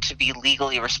going to be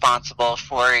legally responsible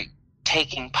for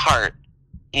taking part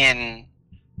in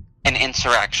an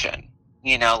insurrection.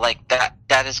 You know, like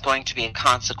that is going to be a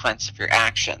consequence of your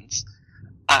actions.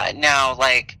 Now,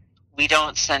 like, we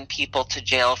don't send people to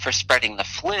jail for spreading the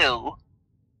flu.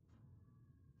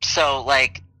 So,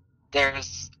 like,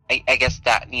 I guess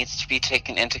that needs to be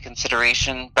taken into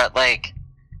consideration. But, like,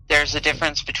 there's a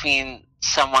difference between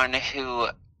someone who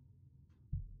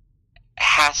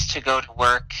has to go to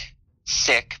work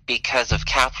sick because of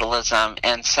capitalism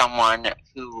and someone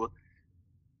who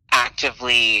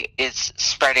actively is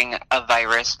spreading a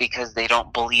virus because they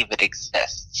don't believe it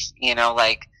exists. You know,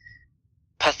 like,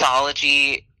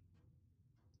 pathology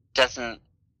doesn't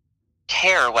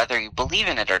care whether you believe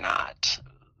in it or not.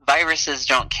 Viruses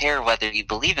don't care whether you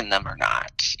believe in them or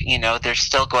not. You know, they're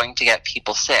still going to get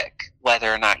people sick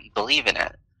whether or not you believe in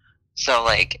it. So,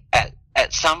 like,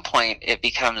 at some point it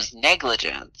becomes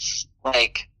negligence.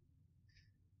 Like,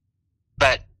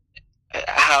 but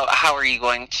how are you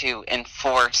going to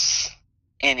enforce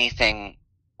anything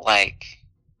like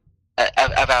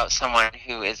about someone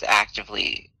who is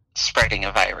actively spreading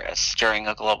a virus during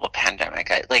a global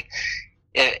pandemic?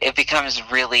 It becomes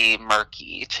really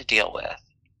murky to deal with.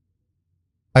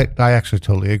 I actually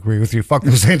totally agree with you. Fuck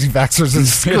those anti-vaxxers and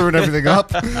screwing everything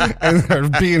up. And they're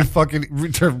being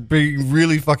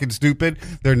really fucking stupid.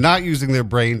 They're not using their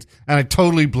brains. And I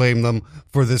totally blame them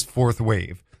for this fourth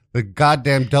wave. The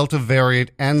goddamn Delta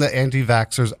variant and the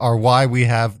anti-vaxxers are why we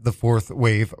have the fourth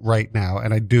wave right now.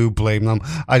 And I do blame them.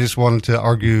 I just wanted to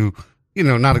argue, you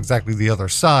know, not exactly the other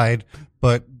side,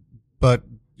 but,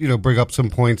 you know, bring up some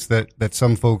points that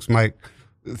some folks might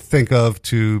think of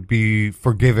to be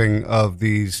forgiving of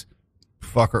these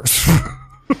fuckers.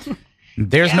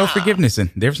 There's no forgiveness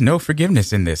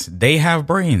in this. They have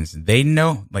brains. They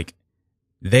know, like,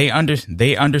 they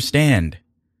understand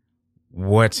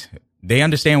what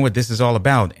this is all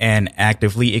about and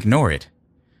actively ignore it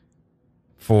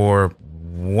for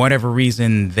whatever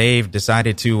reason they've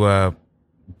decided to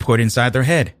put inside their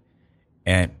head.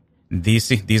 And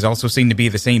these also seem to be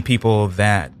the same people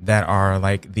that are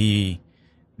like the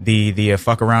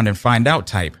fuck around and find out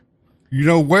type. You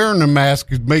know, wearing a mask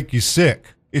could make you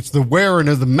sick. It's the wearing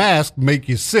of the mask make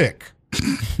you sick.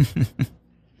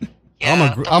 Yeah,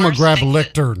 I'm gonna grab a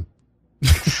lectern.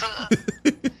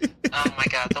 Oh my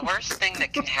god, the worst thing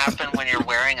that can happen when you're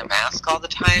wearing a mask all the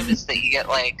time is that you get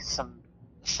like some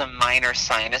minor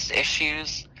sinus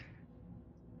issues.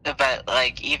 But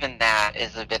like, even that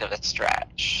is a bit of a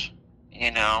stretch,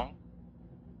 you know?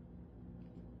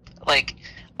 Like,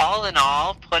 all in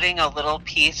all, putting a little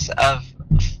piece of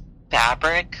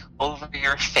fabric over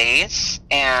your face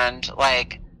and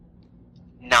like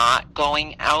not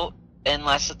going out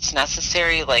unless it's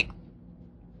necessary, like,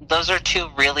 those are two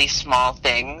really small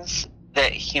things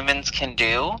that humans can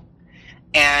do.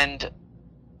 And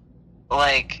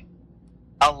like,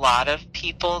 a lot of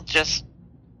people just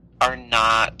are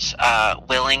not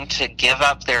willing to give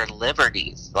up their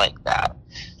liberties like that.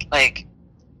 Like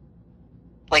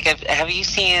have you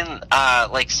seen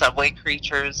like Subway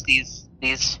Creatures,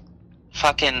 these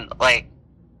fucking like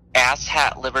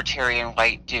asshat libertarian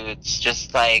white dudes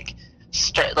just like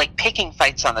picking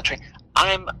fights on the train.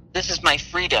 This is my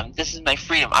freedom.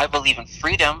 I believe in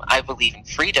freedom.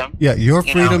 Yeah, your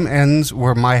freedom ends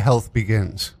where my health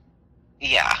begins.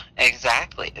 Yeah,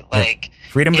 exactly. Like,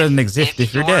 freedom doesn't exist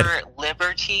if you're dead. If your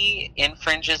liberty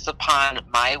infringes upon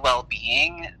my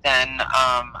well-being, then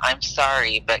I'm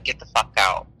sorry, but get the fuck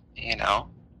out, you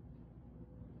know?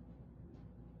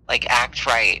 Like, act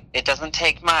right. It doesn't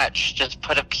take much. Just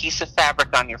put a piece of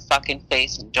fabric on your fucking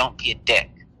face and don't be a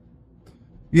dick.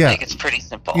 Yeah. Like, it's pretty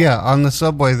simple. Yeah, on the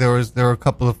subway there were a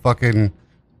couple of fucking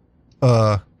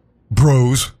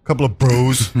bros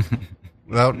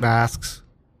without masks.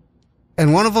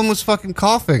 And one of them was fucking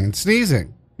coughing and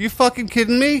sneezing. You fucking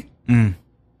kidding me? Mm.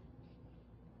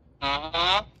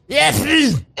 Mm-hmm.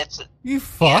 Yes. It's You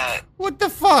fuck. Yeah. What the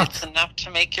fuck? It's enough to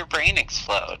make your brain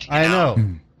explode. I know.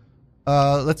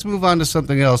 Let's move on to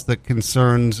something else that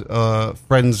concerns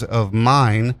friends of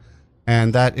mine,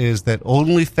 and that is that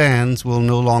OnlyFans will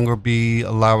no longer be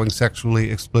allowing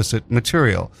sexually explicit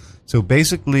material. So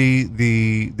basically,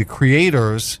 the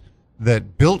creators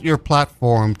that built your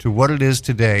platform to what it is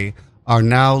today are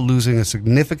now losing a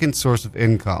significant source of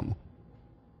income.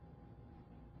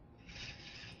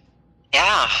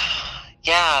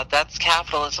 Yeah, that's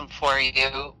capitalism for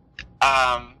you.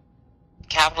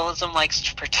 Capitalism likes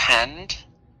to pretend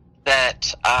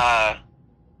that that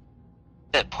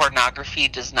pornography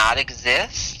does not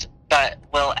exist, but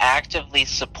will actively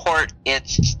support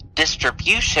its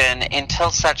distribution until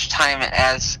such time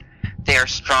as they are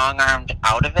strong-armed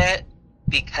out of it,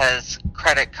 because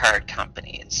credit card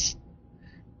companies.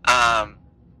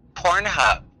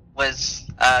 Pornhub was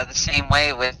the same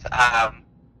way with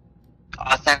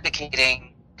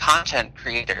authenticating content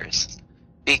creators,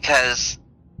 because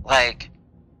like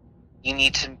you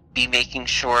need to be making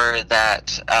sure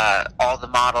that all the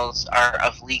models are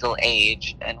of legal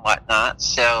age and whatnot.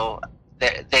 So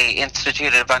they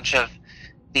instituted a bunch of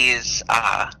these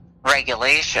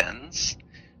regulations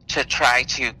to try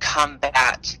to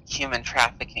combat human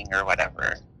trafficking or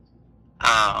whatever.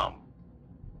 I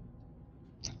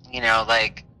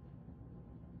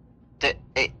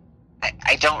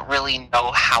don't really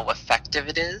know how effective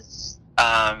it is.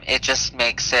 It just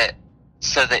makes it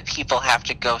so that people have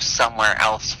to go somewhere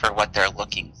else for what they're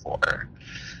looking for.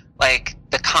 Like,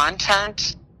 the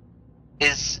content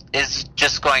is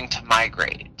just going to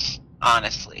migrate,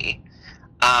 honestly.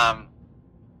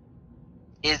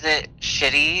 Is it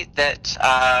shitty that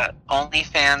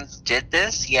OnlyFans did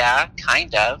this? Yeah,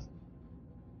 kind of.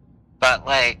 But,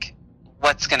 like,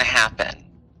 what's going to happen?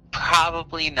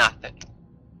 Probably nothing.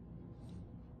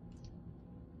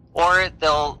 Or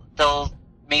they'll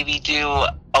maybe do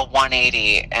a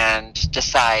 180 and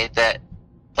decide that,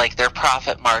 like, their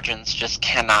profit margins just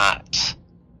can't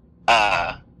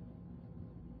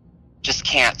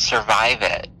survive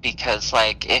it, because,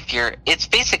 like, it's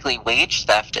basically wage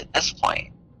theft at this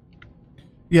point.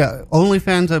 Yeah,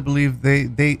 OnlyFans, I believe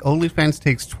OnlyFans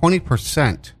takes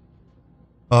 20%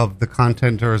 of the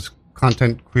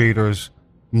content creators'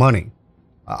 money.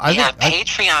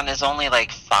 Patreon is only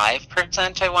like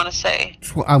 5%, I want to say.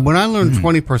 When I learned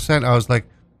 20%, I was like,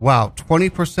 wow,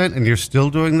 20%, and you're still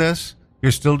doing this?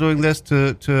 You're still doing this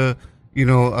to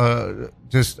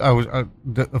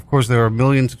of course, there are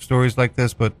millions of stories like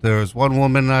this, but there's one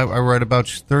woman I read about.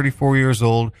 She's 34 years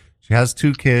old. She has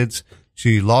 2 kids.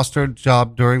 She lost her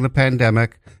job during the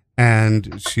pandemic,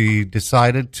 and she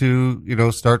decided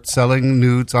to, start selling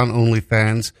nudes on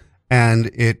OnlyFans, and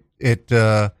it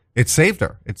saved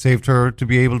her. It saved her to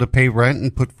be able to pay rent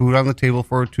and put food on the table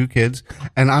for her 2 kids.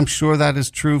 And I'm sure that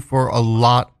is true for a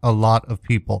lot of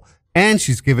people. And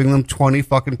she's giving them 20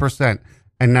 fucking %.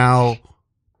 And now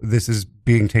this is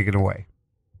being taken away.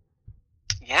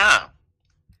 Yeah.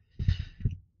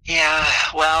 Yeah,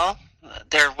 well,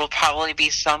 there will probably be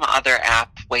some other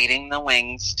app waiting in the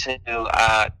wings to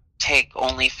take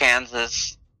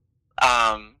OnlyFans'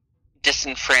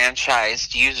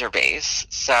 disenfranchised user base.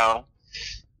 So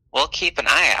we'll keep an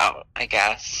eye out, I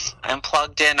guess. I'm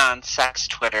plugged in on sex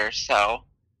Twitter, so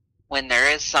when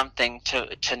there is something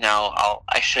to know,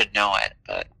 I should know it.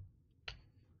 But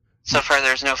so far,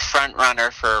 there's no front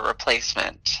runner for a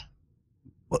replacement.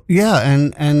 Well, yeah,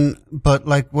 but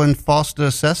like when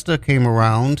Fosta Sesta came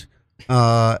around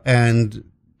and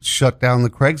shut down the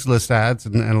Craigslist ads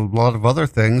and a lot of other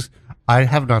things, I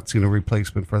have not seen a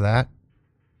replacement for that.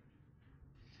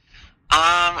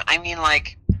 I mean,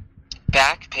 like,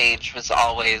 Backpage was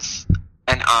always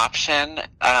an option,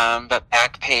 but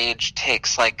Backpage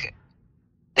takes, like,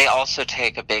 they also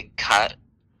take a big cut,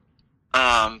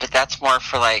 but that's more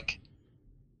for, like,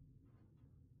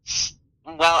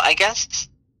 well, I guess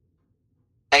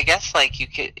like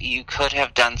you could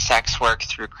have done sex work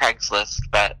through Craigslist,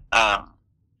 but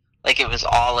like it was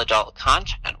all adult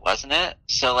content, wasn't it?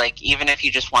 So like even if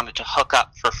you just wanted to hook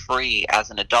up for free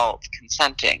as an adult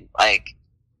consenting, like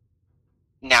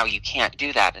now you can't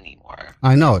do that anymore.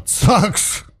 I know, it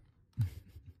sucks.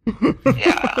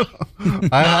 Yeah.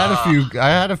 I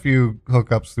had a few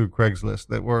hookups through Craigslist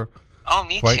that were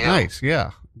Me quite too. nice.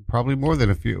 Yeah, probably more than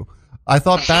a few. I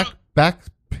thought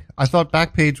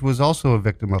Backpage was also a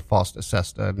victim of false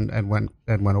assessed and went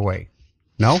away.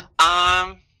 No?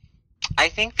 I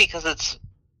think because it's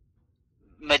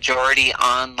majority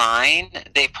online,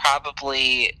 they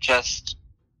probably just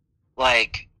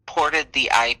like ported the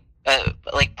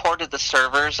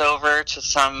servers over to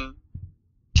some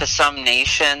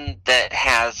nation that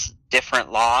has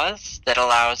different laws that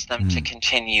allows them to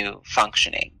continue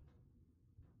functioning.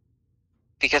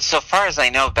 Because so far as I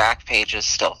know, Backpage is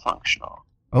still functional.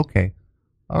 Okay.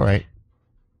 All right.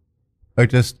 It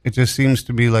just seems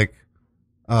to be like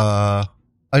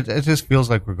it just feels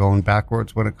like we're going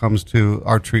backwards when it comes to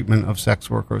our treatment of sex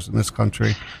workers in this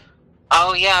country.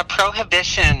 Oh yeah,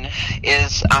 prohibition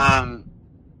is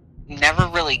never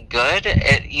really good.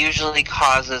 It usually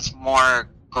causes more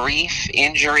grief,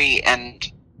 injury,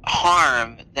 and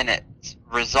harm than it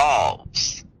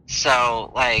resolves.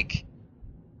 So, like,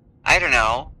 I don't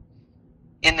know.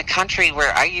 In the country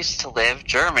where I used to live,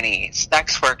 Germany,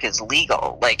 sex work is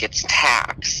legal. Like, it's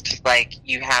taxed. Like,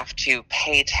 you have to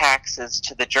pay taxes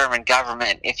to the German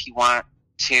government if you want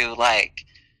to, like,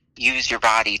 use your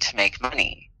body to make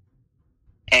money.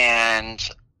 And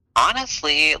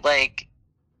honestly, like,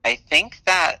 I think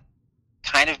that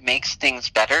kind of makes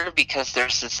things better because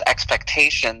there's this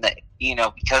expectation that, you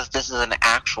know, because this is an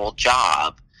actual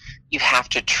job, you have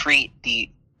to treat these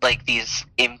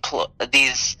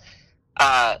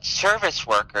service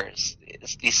workers,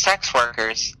 these sex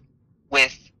workers,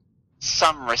 with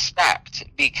some respect,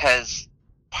 because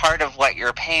part of what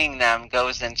you're paying them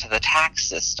goes into the tax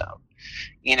system,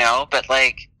 you know. But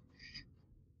like,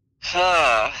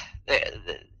 the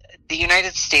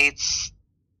United States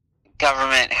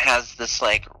government has this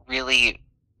like really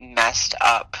messed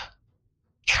up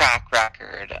track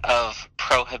record of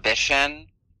prohibition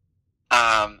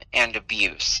and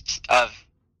abuse of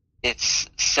its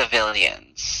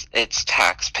civilians, its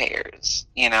taxpayers,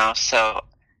 you know. So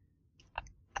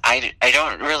I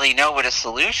don't really know what a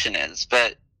solution is,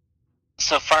 but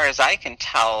so far as I can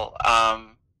tell,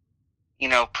 you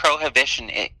know,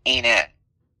 prohibition ain't it.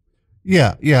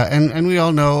 Yeah, and we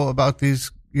all know about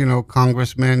these, you know,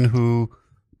 congressmen who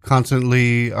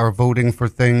constantly are voting for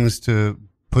things to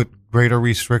put greater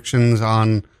restrictions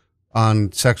on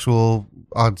sex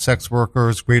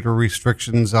workers, greater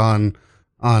restrictions on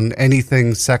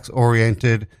anything sex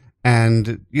oriented,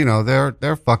 and you know they're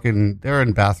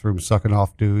in bathrooms sucking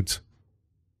off dudes.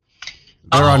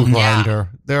 They're on Grindr.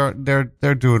 Yeah.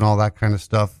 They're doing all that kind of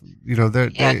stuff. You know, they're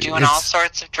doing all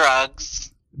sorts of drugs.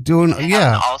 Having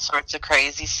all sorts of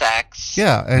crazy sex.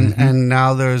 Yeah, and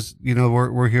now there's, you know,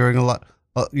 we're hearing a lot.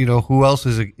 You know, who else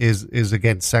is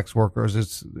against sex workers?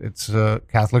 It's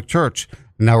Catholic Church.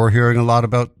 Now we're hearing a lot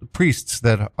about priests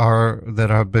that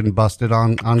have been busted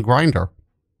on Grindr.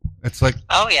 It's like,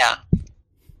 oh yeah,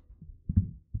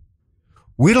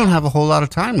 we don't have a whole lot of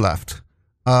time left.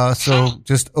 So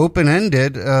just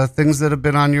open-ended things that have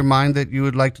been on your mind that you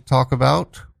would like to talk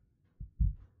about.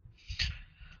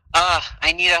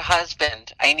 I need a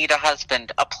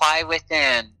husband. Apply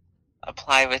within.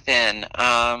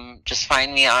 Just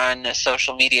find me on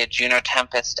social media, Juno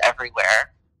Tempest,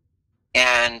 everywhere,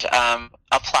 and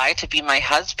apply to be my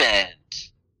husband.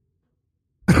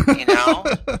 You know,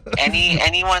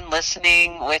 anyone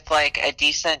listening with like a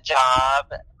decent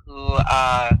job who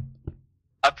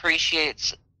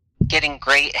appreciates getting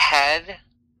great head,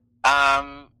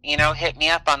 you know, hit me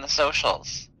up on the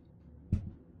socials.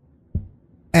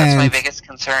 That's my biggest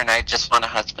concern. I just want a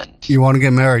husband. You want to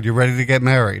get married? You're ready to get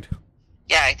married?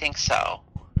 Yeah, I think so. All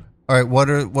right. What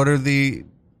are the?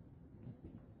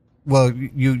 Well,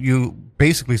 you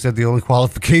basically said the only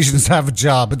qualifications to have a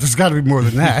job, but there's got to be more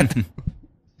than that.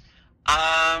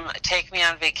 Take me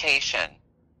on vacation.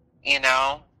 You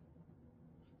know,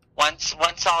 once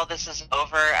all this is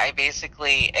over, I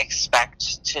basically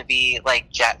expect to be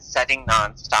like jet setting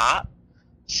nonstop.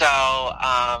 So,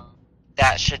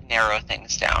 that should narrow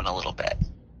things down a little bit.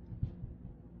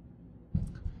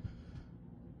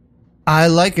 I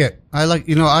like it.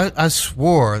 You know, I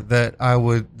swore that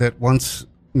that once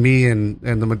me and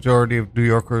the majority of New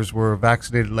Yorkers were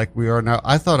vaccinated like we are now,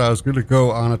 I thought I was going to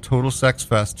go on a total sex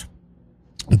fest.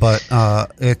 But I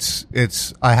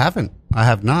haven't. I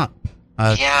have not.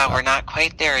 Yeah, we're not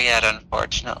quite there yet,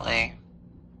 unfortunately.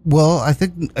 Well, I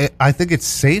think it's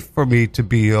safe for me to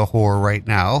be a whore right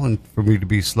now and for me to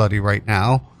be slutty right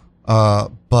now.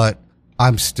 But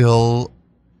I'm still,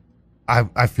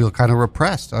 I feel kind of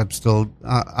repressed. I'm still,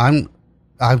 I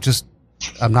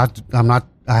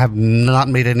have not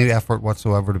made any effort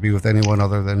whatsoever to be with anyone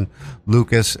other than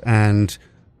Lucas and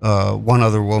one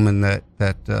other woman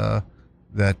that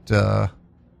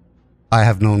I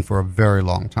have known for a very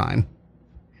long time.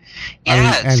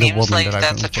 Yeah, it seems like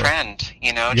that's a trend,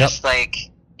 you know, just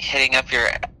like hitting up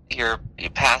your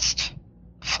past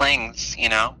flings, you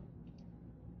know.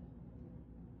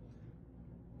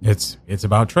 It's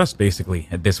about trust, basically,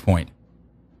 at this point.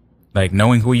 Like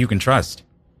knowing who you can trust.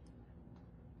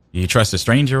 Do you trust a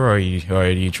stranger, or do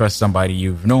you trust somebody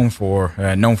you've known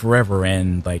forever,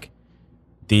 and like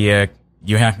you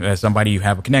have somebody you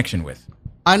have a connection with?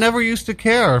 I never used to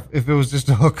care if it was just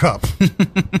a hookup.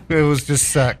 It was just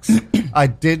sex. I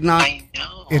did not. I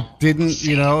know. It didn't.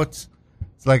 You know, it's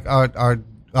like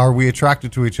are we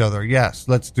attracted to each other? Yes,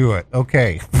 let's do it.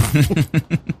 Okay.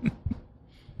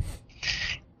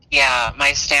 Yeah,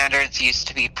 my standards used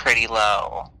to be pretty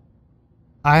low.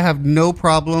 I have no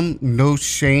problem, no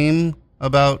shame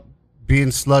about being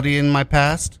slutty in my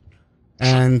past,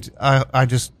 and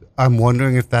I'm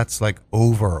wondering if that's like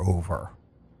over.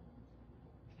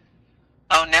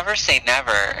 Oh, never say never.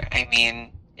 I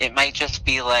mean, it might just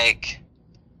be like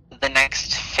the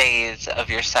next phase of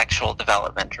your sexual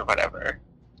development or whatever.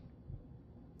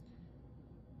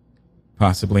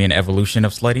 Possibly an evolution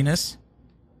of sluttiness?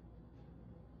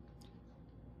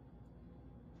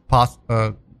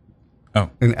 Possibly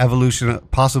an evolution of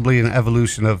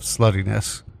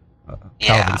sluttiness,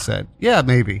 Calvin said. Yeah,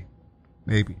 maybe.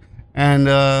 And,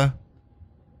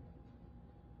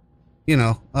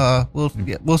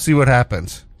 we'll see what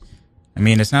happens. I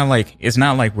mean, it's not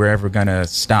like we're ever gonna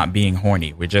stop being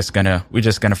horny. We're just gonna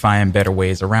find better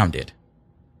ways around it,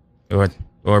 or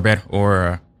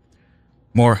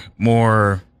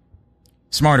more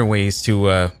smarter ways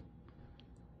to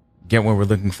get what we're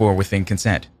looking for within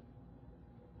consent.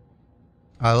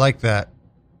 I like that.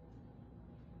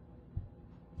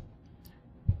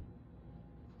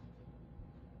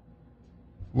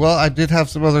 Well, I did have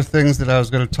some other things that I was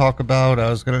going to talk about.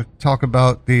 I was going to talk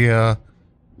about the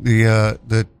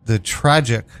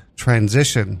tragic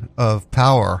transition of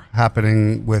power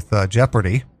happening with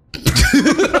Jeopardy.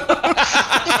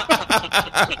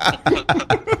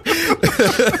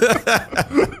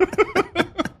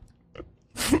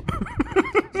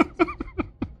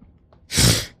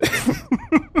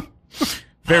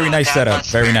 Very nice setup.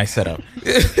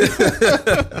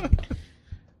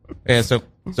 Yeah,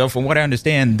 so from what I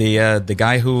understand, the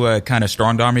guy who kind of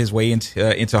strong-armed his way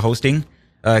into hosting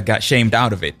got shamed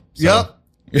out of it. So.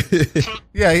 Yep.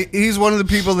 Yeah, he's one of the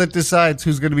people that decides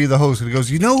who's going to be the host. And he goes,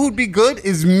 you know who'd be good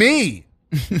is me.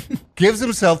 Gives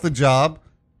himself the job.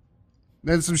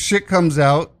 Then some shit comes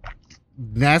out.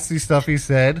 Nasty stuff he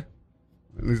said.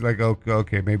 And he's like,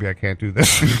 okay, maybe I can't do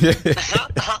this.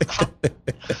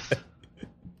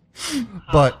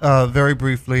 But very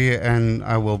briefly, and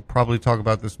I will probably talk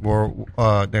about this more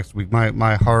next week,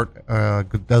 my heart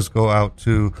does go out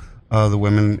to the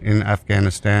women in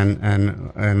Afghanistan,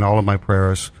 and all of my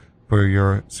prayers for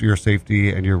your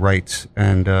safety and your rights,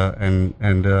 and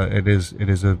it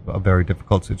is a very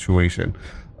difficult situation.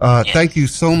 Thank you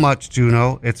so much,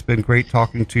 Juno. It's been great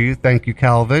talking to you. Thank you,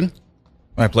 Calvin.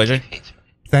 My pleasure.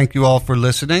 Thank you all for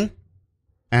listening.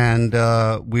 And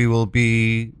we will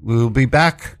be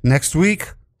back next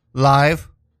week live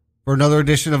for another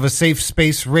edition of A Safe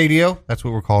Space Radio. That's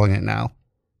what we're calling it now.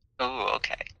 Oh,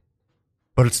 okay.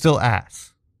 But it's still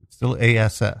ASS. It's still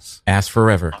ASS. Ass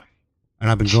forever.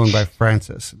 And I've been going by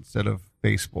Francis instead of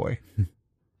Face Boy.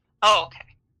 Oh,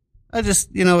 okay. I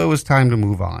just, it was time to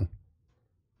move on.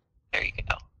 There you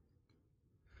go.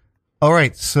 All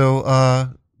right.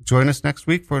 So join us next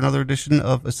week for another edition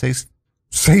of A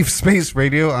Safe Space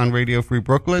Radio on Radio Free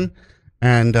Brooklyn,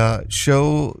 and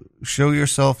show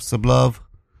yourself some love,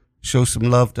 show some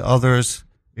love to others.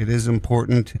 It is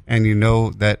important, and you know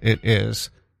that it is.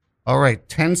 All right,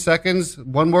 10 seconds.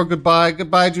 One more goodbye.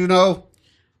 Goodbye, Juno.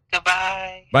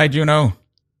 Goodbye. Bye, Juno.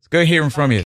 It's good hearing from you.